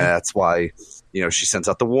 Mm-hmm. And that's why, she sends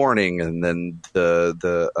out the warning, and then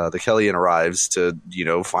the Kellion arrives to,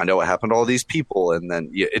 find out what happened to all these people. And then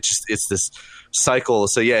it's this cycle.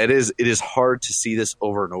 So it is hard to see this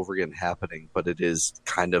over and over again happening, but it is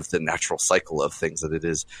kind of the natural cycle of things, that it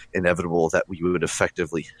is inevitable that we would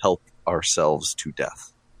effectively help ourselves to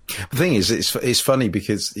death. The thing is, it's funny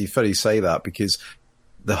because you fully say that, because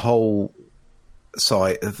the whole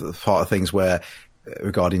part of things where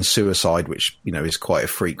regarding suicide, which is quite a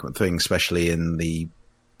frequent thing, especially in the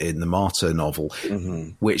Martyr novel,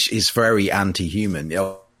 mm-hmm. which is very anti-human.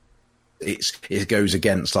 It goes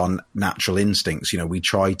against our natural instincts. We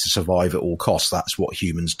try to survive at all costs. That's what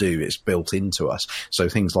humans do. It's built into us. So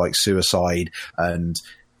things like suicide, and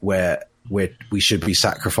where we should be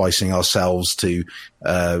sacrificing ourselves to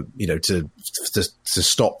stop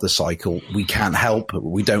the cycle. We can't help it.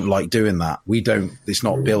 We don't like doing that. It's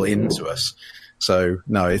not built into us. So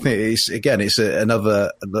no, it's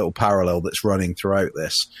another little parallel that's running throughout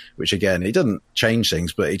this, which again, it doesn't change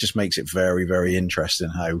things, but it just makes it very, very interesting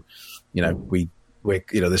how, we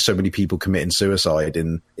there's so many people committing suicide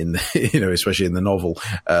in the, especially in the novel.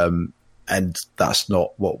 And that's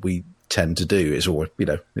not what we tend to do. It's all,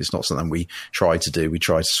 it's not something we try to do. We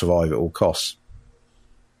try to survive at all costs.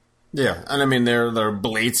 Yeah. And I mean, they're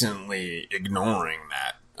blatantly ignoring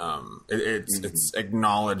that. It's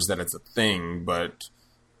acknowledged that it's a thing, but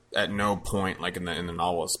at no point, like in the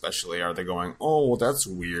novel especially, are they going, "Oh, well, that's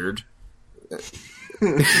weird."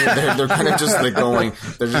 they're kind of just like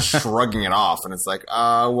they're just shrugging it off, and it's like,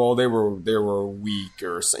 well, they were weak,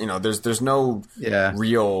 or there's no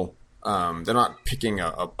real. They're not picking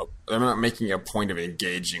they're not making a point of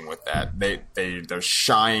engaging with that. They're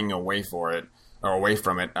shying away from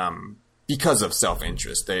it because of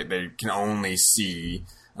self-interest. They can only see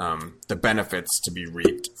the benefits to be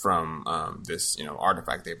reaped from this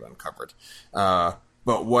artifact they've uncovered.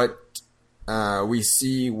 But what we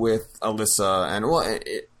see with Alyssa and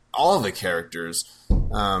all of the characters,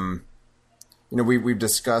 we've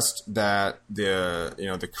discussed that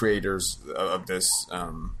the creators of this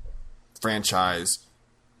franchise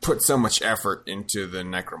put so much effort into the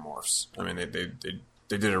necromorphs. I mean, they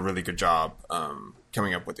did a really good job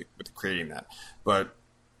coming up with creating that. But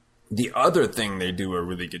the other thing they do a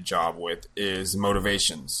really good job with is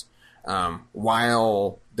motivations.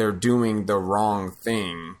 While they're doing the wrong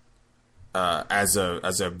thing, as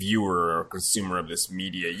a viewer or consumer of this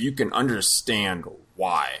media, you can understand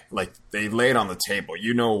why. Like, they lay it on the table.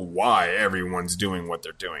 You know why everyone's doing what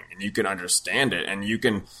they're doing, and you can understand it, and you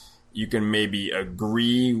can maybe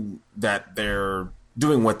agree that they're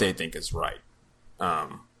doing what they think is right.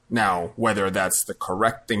 Now, whether that's the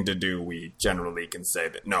correct thing to do, we generally can say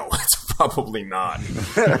that no, it's probably not.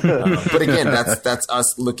 But again, that's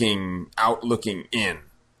us looking in.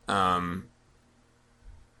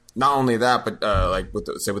 Not only that, but like with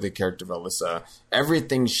the character of Alyssa,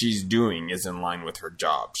 everything she's doing is in line with her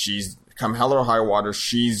job. She's come hell or high water,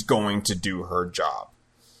 she's going to do her job.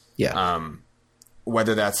 Yeah.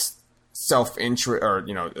 Whether that's self-interest or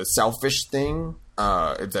a selfish thing,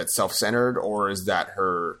 is that self-centered, or is that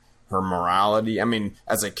her morality? I mean,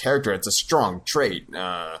 as a character, it's a strong trait.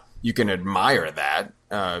 You can admire that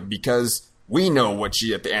because we know what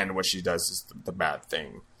she does is the bad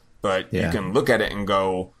thing. But you can look at it and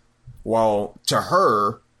go, well, to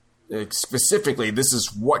her specifically, this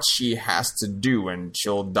is what she has to do, and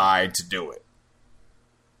she'll die to do it.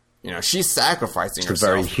 She's sacrificing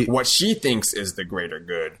herself, what she thinks is the greater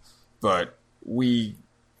good. But we,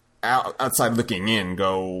 outside looking in,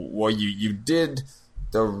 go, well, you did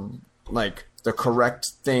the correct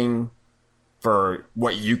thing for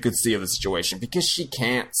what you could see of the situation, because she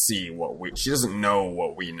can't see she doesn't know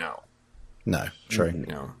what we know. No, true.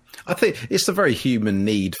 I think it's the very human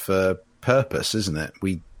need for purpose, isn't it?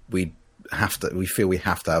 We feel we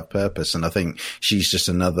have to have purpose, and I think she's just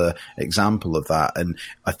another example of that. And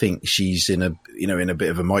I think she's in a bit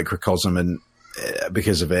of a microcosm, and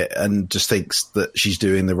because of it, and just thinks that she's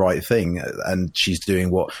doing the right thing, and she's doing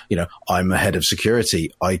what I'm a head of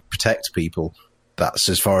security, I protect people. That's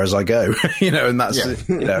as far as I go, and that's,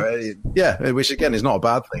 which again is not a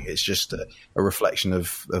bad thing. It's just a reflection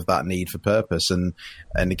of that need for purpose. And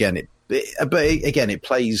again, it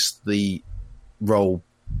plays the role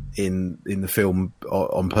in the film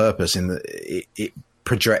on purpose, in that it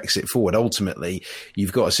projects it forward. Ultimately,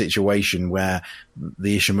 you've got a situation where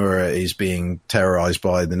the Ishimura is being terrorized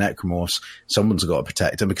by the necromorphs. Someone's got to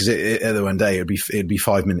protect them, because at the end of the day, it'd be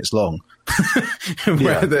 5 minutes long.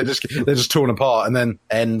 Where they're just torn apart and then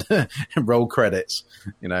end roll credits,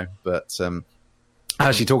 But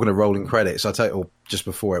actually, talking of rolling credits, I'll tell you just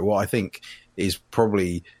before it, what I think is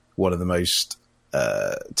probably one of the most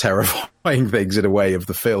terrifying things in a way of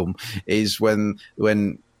the film is when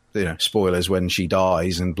spoilers, when she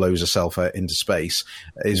dies and blows herself out into space,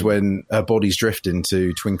 is when her body's drifting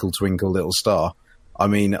to Twinkle Twinkle Little Star. I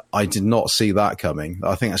mean, I did not see that coming.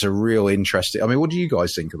 I think that's a real interesting. I mean, what do you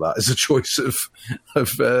guys think of that as a choice of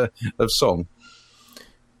song?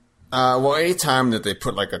 Well, anytime that they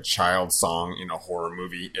put like a child song in a horror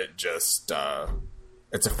movie, it just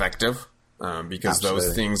it's effective because Absolutely.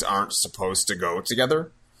 Those things aren't supposed to go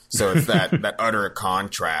together. So it's that utter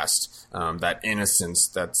contrast, that innocence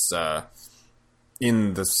that's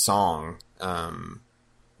in the song.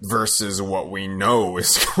 Versus what we know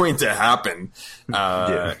is going to happen,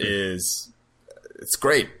 it's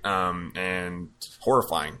great and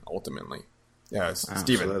horrifying ultimately. Yeah,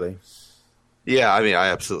 Steven. Yeah, I mean, I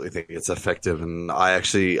absolutely think it's effective, and I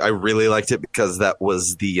really liked it because that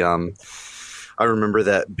was the. I remember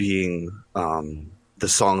that being the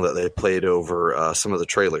song that they played over some of the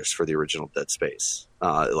trailers for the original Dead Space.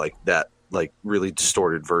 Like that, like really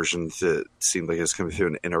distorted version that seemed like it was coming through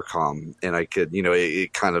an intercom, and I could,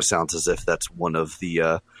 it kind of sounds as if that's one of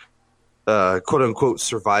the quote unquote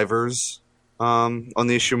survivors on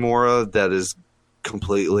the Ishimura that is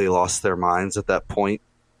completely lost their minds at that point.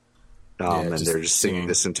 And they're just singing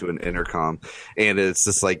this into an intercom, and it's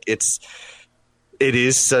just like it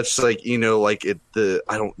is such like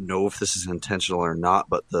I don't know if this is intentional or not,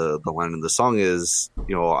 but the line in the song is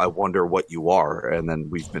I wonder what you are, and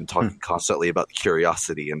then we've been talking constantly about the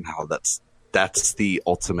curiosity and how that's the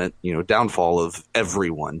ultimate downfall of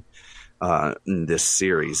everyone in this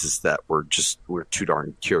series is that we're too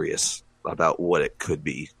darn curious about what it could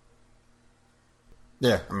be.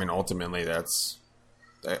 Yeah, I mean ultimately that's.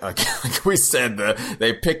 Like we said,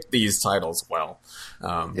 they picked these titles well.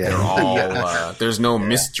 They're all there's no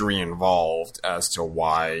mystery involved as to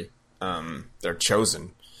why they're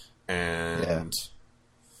chosen, and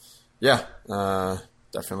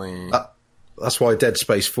definitely. That's why Dead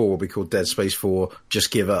Space 4 will be called Dead Space 4.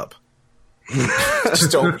 Just give up.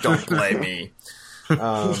 Just don't blame me.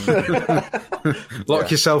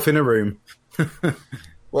 Lock yourself in a room.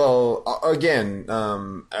 Well, again,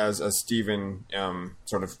 as Stephen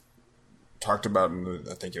sort of talked about,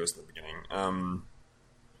 I think it was the beginning,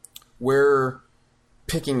 we're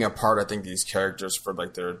picking apart, I think, these characters for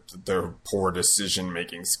like their poor decision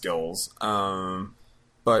making skills,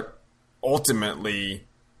 but ultimately,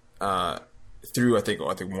 through I think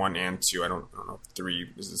 1 and 2, I don't know if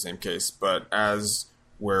 3 is the same case, but as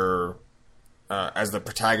we're as the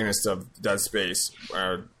protagonist of Dead Space,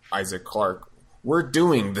 Isaac Clarke. We're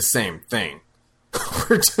doing the same thing.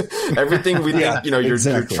 Everything we think,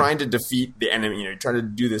 you're trying to defeat the enemy. You're trying to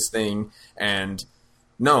do this thing, and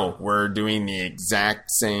no, we're doing the exact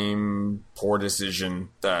same poor decision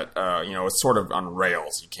that it's sort of on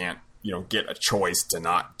rails. You can't get a choice to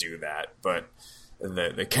not do that. But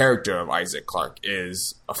the character of Isaac Clarke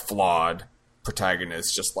is a flawed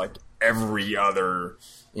protagonist, just like every other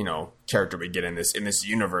character we get in this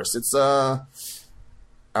universe.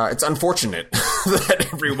 It's unfortunate that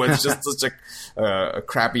everyone's just such a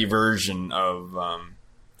crappy version of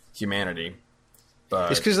humanity.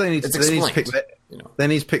 But it's because they need to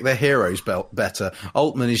pick their heroes better.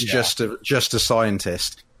 Altman is just a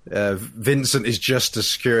scientist. Vincent is just a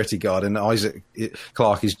security guard, and Isaac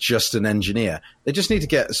Clarke is just an engineer. They just need to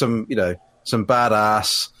get some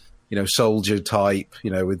badass, soldier type,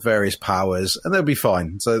 with various powers, and they'll be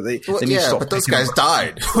fine. So they need to stop. But those guys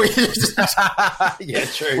died. Yeah,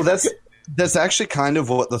 true. Well, that's actually kind of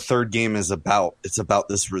what the third game is about. It's about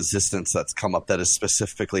this resistance that's come up that is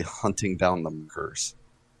specifically hunting down the markers.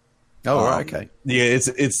 Oh, right, okay. Yeah,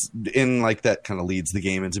 it's in like that kind of leads the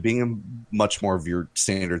game into being a much more of your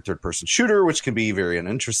standard third person shooter, which can be very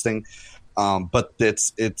uninteresting. But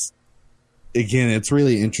it's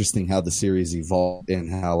really interesting how the series evolved and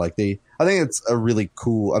how I think it's a really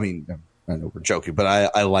cool. I mean, I know we're joking,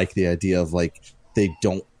 but I like the idea of like they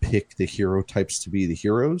don't pick the hero types to be the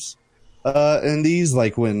heroes. And these,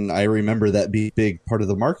 like, when I remember that being a big part of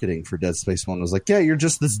the marketing for Dead Space 1 was like, yeah, you're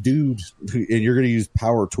just this dude and you're going to use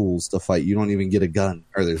power tools to fight. You don't even get a gun,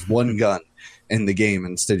 or there's one gun in the game.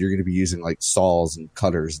 Instead, you're going to be using like saws and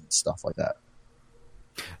cutters and stuff like that.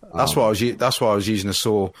 That's why I was using a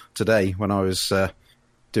saw today when I was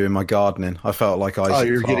doing my gardening. I felt like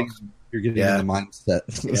you're getting in the mindset.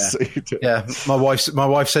 Yeah. My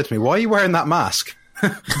wife said to me, "Why are you wearing that mask?"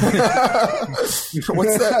 What's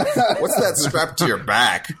that strapped to your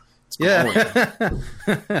back? My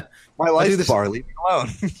life's bar, leave me alone.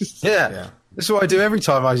 yeah. This is what I do every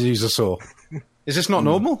time I use a saw. Is this not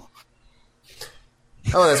normal?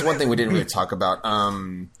 Oh, that's one thing we didn't really talk about.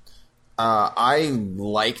 I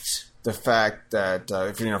liked the fact that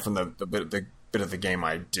from the bit of the game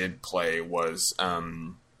I did play was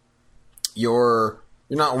you're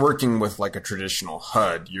not working with like a traditional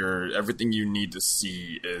HUD. Everything you need to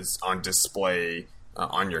see is on display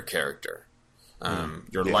on your character.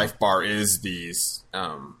 Your life bar is these.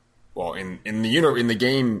 In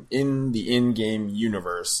the in-game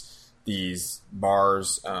universe, these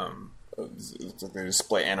bars they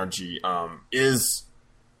display energy is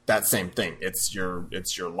that same thing. It's your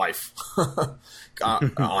life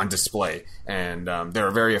on display, and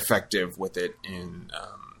they're very effective with it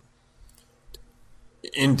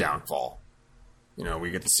in Downfall.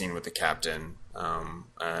 We get the scene with the captain.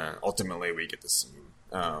 Ultimately, we get the scene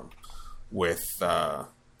with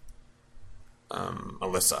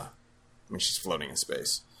Alyssa when she's floating in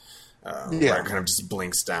space. Where it kind of just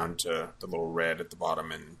blinks down to the little red at the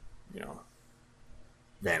bottom, and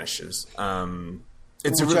vanishes.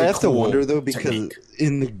 It's Which a really I have cool to wonder though, because technique.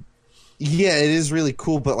 it is really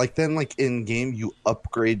cool, but like then like in game you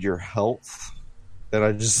upgrade your health, and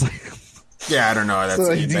I just like Yeah, I don't know. That's so,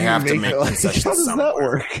 like, do they you have to make it, like, concessions how does somewhere. that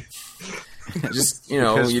work? Just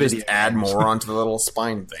Because you just video add games. more onto the little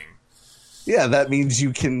spine thing. Yeah, that means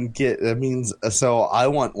you can get. That means so. I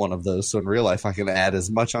want one of those. So in real life, I can add as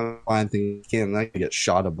much on fine thing as I can. And I can get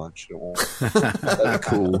shot a bunch. That'd be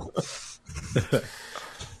cool.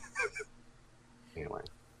 Anyway,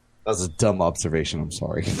 that was a dumb observation. I'm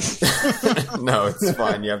sorry. No, it's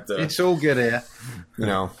fine. You have to. It's all good here. You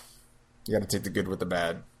got to take the good with the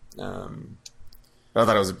bad. I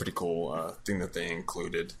thought it was a pretty cool thing that they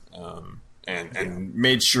included, and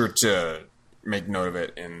made sure to make note of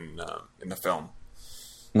it in the film.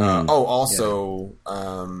 Also,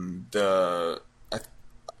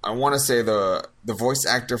 I want to say the voice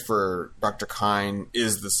actor for Dr. Kyne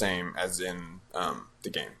is the same as in the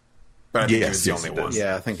game, but I think he was the only one.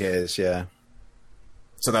 Yeah, I think it is. Yeah.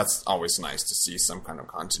 So that's always nice to see some kind of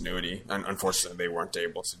continuity. And unfortunately, they weren't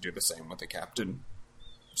able to do the same with the captain.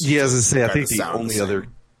 Yeah, as I say, I Kinda think the sound only the other.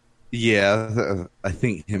 same. Yeah, I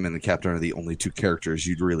think him and the captain are the only two characters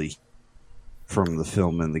you'd really from the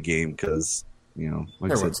film and the game because like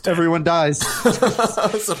I Everyone's said, dead. everyone dies.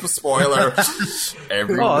 Some spoiler.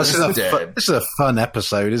 Everyone's dead. This is a fun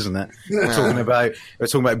episode, isn't it? We're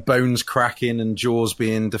talking about bones cracking and jaws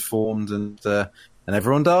being deformed, and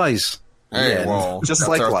everyone dies. Hey, Yeah. well, Just that's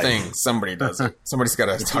like our life. thing. Somebody does it. Somebody's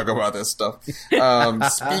got to talk about this stuff.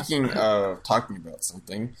 Speaking of talking about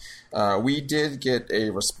something, we did get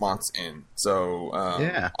a response in. So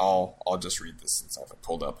I'll just read this since I have it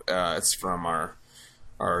pulled up. It's from our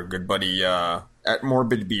good buddy at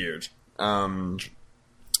Morbid Beard.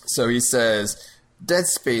 So he says, Dead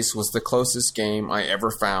Space was the closest game I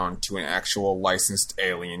ever found to an actual licensed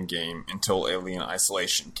Alien game until Alien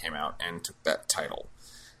Isolation came out and took that title.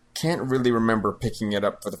 Can't really remember picking it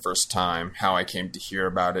up for the first time. How I came to hear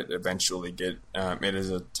about it eventually it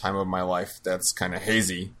is a time of my life that's kind of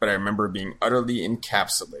hazy, but I remember being utterly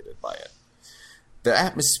encapsulated by it. The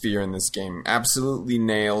atmosphere in this game absolutely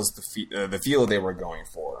nails the feel they were going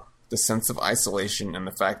for. The sense of isolation and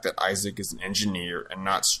the fact that Isaac is an engineer and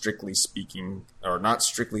not strictly speaking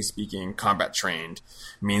combat trained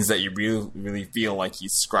means that you really feel like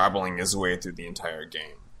he's scrabbling his way through the entire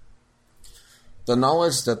game. The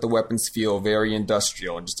knowledge that the weapons feel very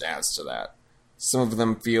industrial just adds to that. Some of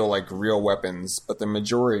them feel like real weapons, but the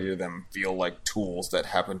majority of them feel like tools that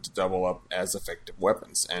happen to double up as effective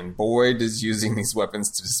weapons. And boy, does using these weapons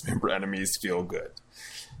to dismember enemies feel good.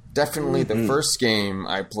 Definitely the first game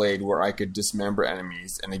I played where I could dismember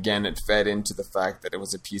enemies, and again it fed into the fact that it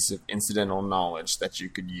was a piece of incidental knowledge that you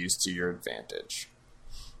could use to your advantage.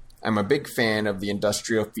 I'm a big fan of the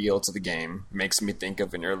industrial feel to the game. Makes me think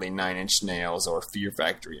of an early Nine Inch Nails or Fear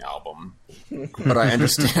Factory album. But I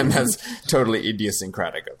understand that's totally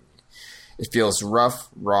idiosyncratic of me. It feels rough,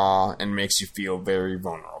 raw, and makes you feel very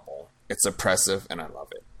vulnerable. It's oppressive, and I love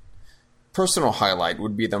it. Personal highlight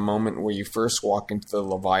would be the moment where you first walk into the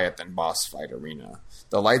Leviathan boss fight arena.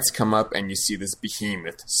 The lights come up and you see this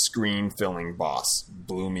behemoth, screen-filling boss.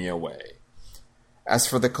 Blew me away. As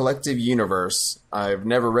for the collective universe, I've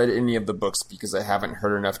never read any of the books because I haven't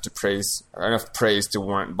heard enough praise to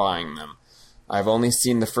warrant buying them. I've only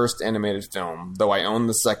seen the first animated film, though I own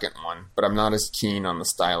the second one, but I'm not as keen on the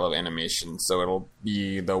style of animation, so it'll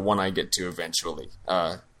be the one I get to eventually.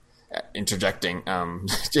 Interjecting,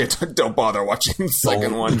 don't bother watching the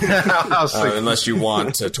second one unless you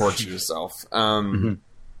want to torture yourself.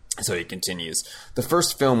 So he continues. The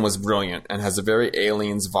first film was brilliant and has a very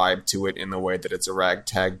Aliens vibe to it in the way that it's a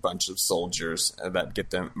ragtag bunch of soldiers that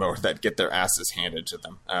get their asses handed to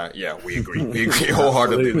them. Yeah, we agree. We agree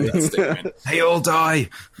wholeheartedly with that statement. They all die.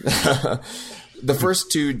 The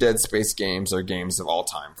first two Dead Space games are games of all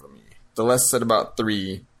time for me. The less said about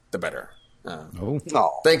 3, the better.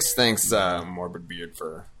 Thanks, Morbid Beard,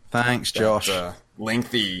 for Thanks, Josh. that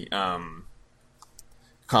lengthy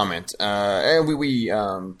comment. And we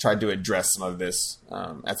tried to address some of this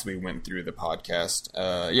as we went through the podcast.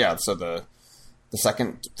 So the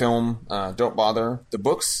second film, don't bother. The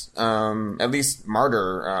books, at least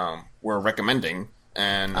Martyr, we're recommending.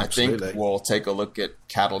 And Absolutely. I think we'll take a look at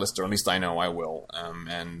Catalyst, or at least I know I will.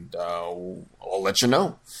 And I'll let you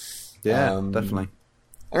know. Yeah, definitely.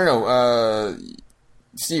 I don't know,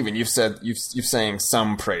 Steven, you've saying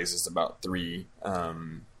some praises about 3.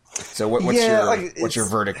 So what's your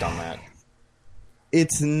verdict on that?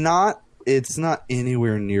 It's not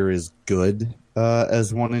anywhere near as good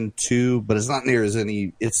as 1 and 2, but it's not near as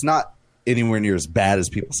any. It's not anywhere near as bad as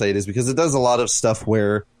people say it is, because it does a lot of stuff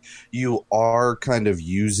where you are kind of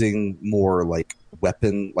using more like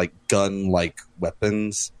gun-like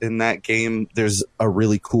weapons in that game. There's a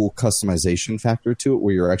really cool customization factor to it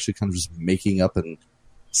where you're actually kind of just making up and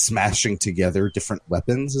smashing together different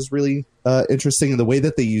weapons is really interesting. And the way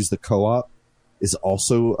that they use the co-op is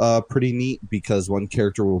also pretty neat, because one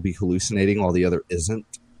character will be hallucinating while the other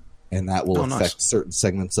isn't, and that will affect certain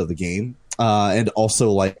segments of the game. And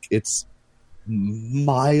also, like, it's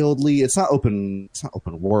not open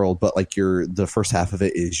world, but like the first half of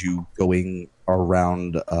it is you going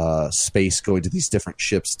around space, going to these different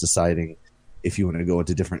ships, deciding if you want to go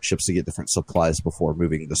into different ships to get different supplies before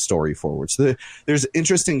moving the story forward. So there's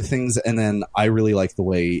interesting things, and then I really like the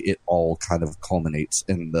way it all kind of culminates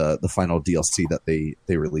in the final DLC that they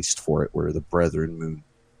released for it, where the Brethren Moon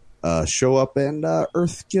show up and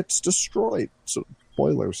Earth gets destroyed. So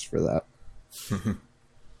spoilers for that.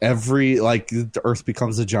 The Earth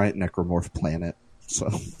becomes a giant necromorph planet.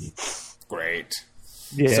 So great.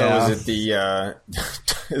 Yeah. So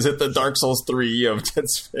is it the Dark Souls 3 of Dead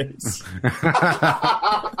Space?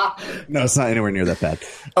 No, it's not anywhere near that bad.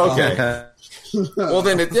 Okay. Well,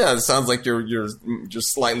 then it sounds like you're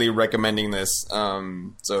just slightly recommending this.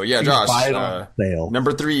 So yeah, Josh, buy it on sale.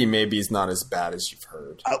 Number 3 maybe is not as bad as you've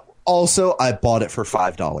heard. Also, I bought it for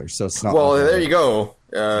 $5, so it's not. Well, there you go.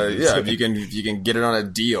 If you can get it on a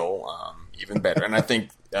deal, even better. And I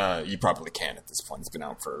think you probably can at this point. It's been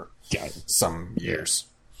out for some years.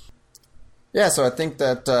 Yeah, so I think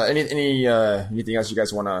that anything else you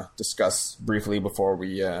guys want to discuss briefly before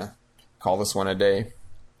we call this one a day?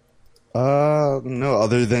 No,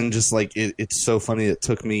 other than just like it's so funny. It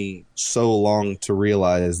took me so long to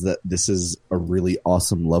realize that this is a really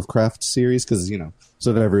awesome Lovecraft series, because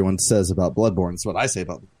so that everyone says about Bloodborne. It's what I say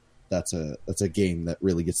about that's a game that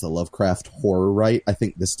really gets the Lovecraft horror right. I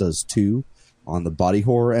think this does too, on the body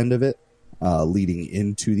horror end of it, leading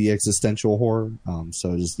into the existential horror.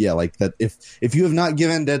 So just like that. If you have not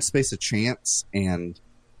given Dead Space a chance and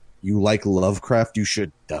you like Lovecraft, you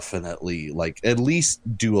should definitely at least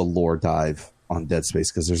do a lore dive on Dead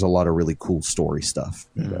Space, because there's a lot of really cool story stuff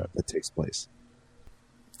that takes place.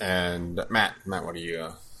 And Matt, what do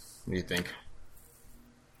you think?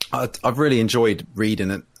 I've really enjoyed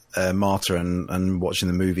reading it, Martyr, and watching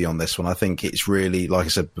the movie on this one. I think it's really, like I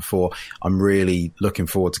said before, I'm really looking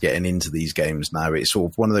forward to getting into these games now. It's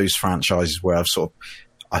sort of one of those franchises where I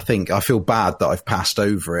feel bad that I've passed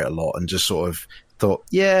over it a lot and just sort of thought,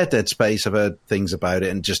 Dead Space, I've heard things about it,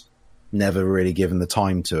 and just never really given the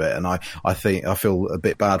time to it. And I think I feel a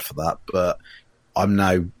bit bad for that, but I'm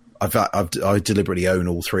now, I deliberately own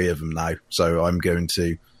all 3 of them now. So I'm going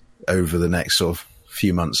to, over the next sort of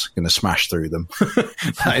few months, going to smash through them.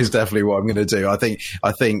 That is definitely what I'm going to do. I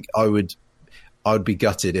think I would be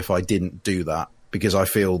gutted if I didn't do that, because I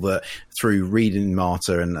feel that through reading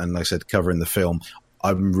Martyr and like I said, covering the film,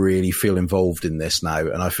 I really feel involved in this now,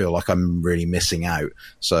 and I feel like I'm really missing out.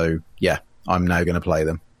 So yeah, I'm now going to play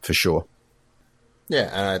them for sure. Yeah,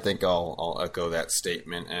 and I think I'll echo that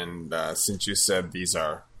statement. And since you said these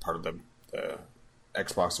are part of the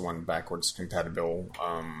Xbox One backwards compatible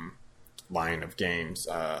line of games,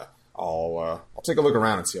 I'll take a look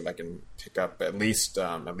around and see if I can pick up at least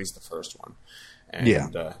the first one, and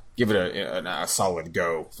give it a solid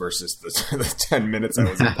go versus the 10 minutes I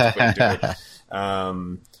was able to put into it.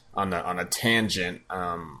 On a tangent,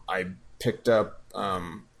 I picked up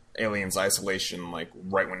Aliens Isolation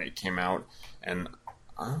right when it came out, and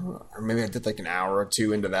or maybe I did an hour or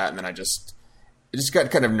 2 into that, and then it just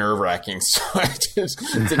got kind of nerve wracking, so I just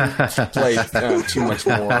didn't play too much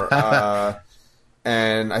more.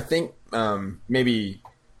 And I think maybe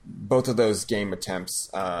both of those game attempts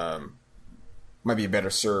might be better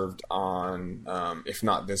served on, if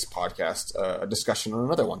not this podcast, a discussion on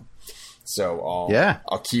another one. So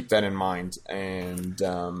I'll keep that in mind. And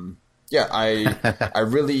I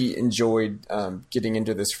really enjoyed getting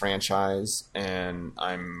into this franchise, and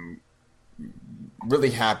I'm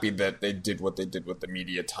really happy that they did what they did with the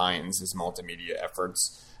media tie-ins, as multimedia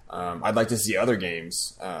efforts. I'd like to see other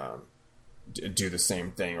games do the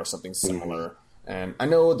same thing or something similar. Mm-hmm. And I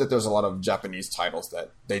know that there's a lot of Japanese titles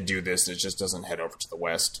that they do this, it just doesn't head over to the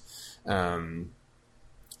West.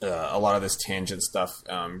 A lot of this tangent stuff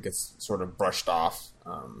gets sort of brushed off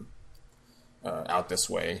out this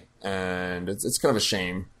way, and it's kind of a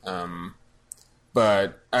shame.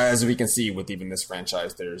 But as we can see with even this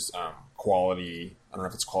franchise, there's quality, I don't know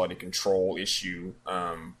if it's quality control issue,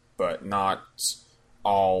 but not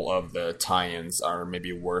all of the tie-ins are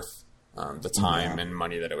maybe worth the time and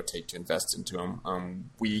money that it would take to invest into them.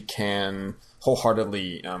 We can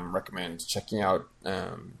wholeheartedly recommend checking out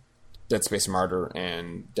Dead Space Martyr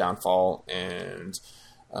and Downfall, and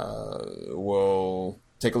we'll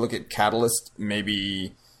take a look at Catalyst.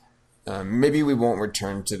 Maybe we won't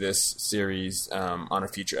return to this series on a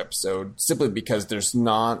future episode, simply because there's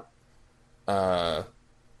not a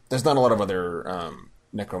lot of other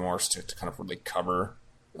necromorphs to kind of really cover.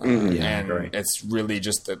 It's really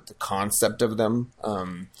just the concept of them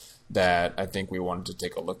that I think we wanted to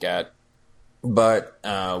take a look at. But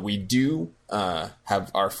we do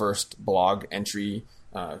have our first blog entry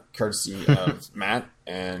courtesy of Matt,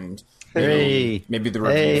 and maybe the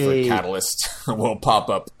review for Catalyst will pop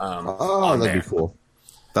up on that'd there. be cool.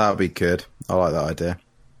 That'd be good. I like that idea.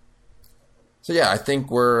 So yeah, I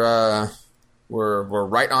think we're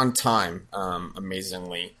right on time,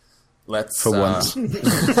 amazingly. Let's For once.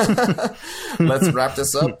 let's wrap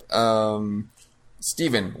this up.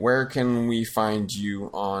 Steven, where can we find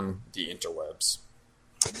you on the interwebs?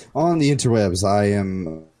 On the interwebs, I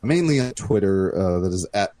am mainly on Twitter. That is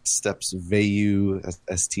at StepsVayoo,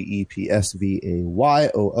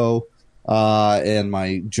 STEPSVAYOO, and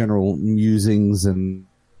my general musings and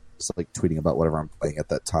just like tweeting about whatever I'm playing at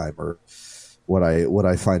that time or what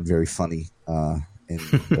I find very funny in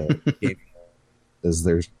the game. Is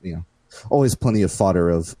there's always plenty of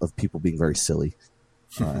fodder of people being very silly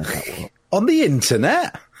in that world. On the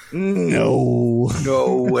internet? No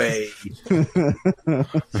way.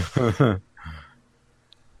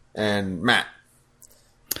 And Matt,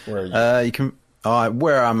 where are you? You can.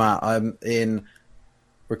 Where I'm at, I'm in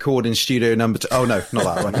recording studio number 2. Oh no,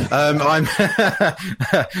 not that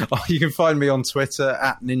one. You can find me on Twitter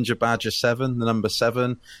at NinjaBadger7, the number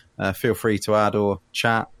 7. Feel free to add or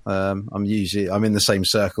chat. I'm in the same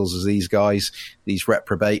circles as these guys, these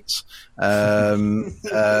reprobates.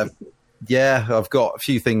 Yeah, I've got a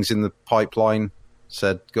few things in the pipeline.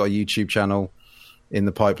 Got a YouTube channel in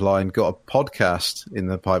the pipeline, got a podcast in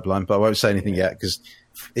the pipeline, but I won't say anything yet because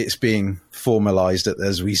it's being formalized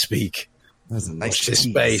as we speak. That's a nice Watch this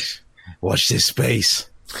space. Watch this space.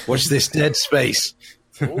 Watch this dead space.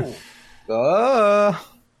 All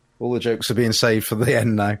the jokes are being saved for the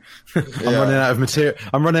end now. I'm running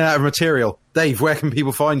out of material. Dave, where can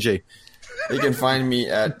people find you? You can find me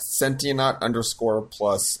at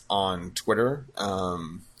Sentient_plus on Twitter.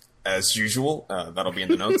 As usual, that'll be in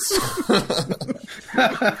the notes.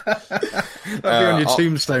 That'll be on your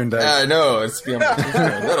tombstone, Dave. I know, it's be on my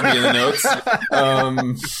tombstone. That'll be in the notes.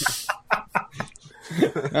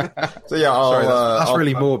 So yeah, that's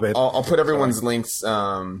really morbid. I'll put everyone's links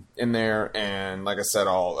in there, and like I said,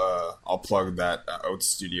 I'll plug that Oats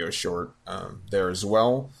Studio short there as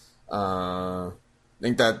well. I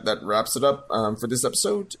think that wraps it up for this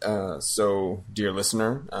episode. So, dear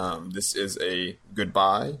listener, this is a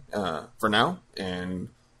goodbye for now, and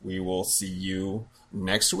we will see you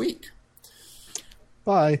next week.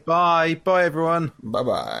 Bye. Bye, everyone.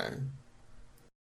 Bye-bye.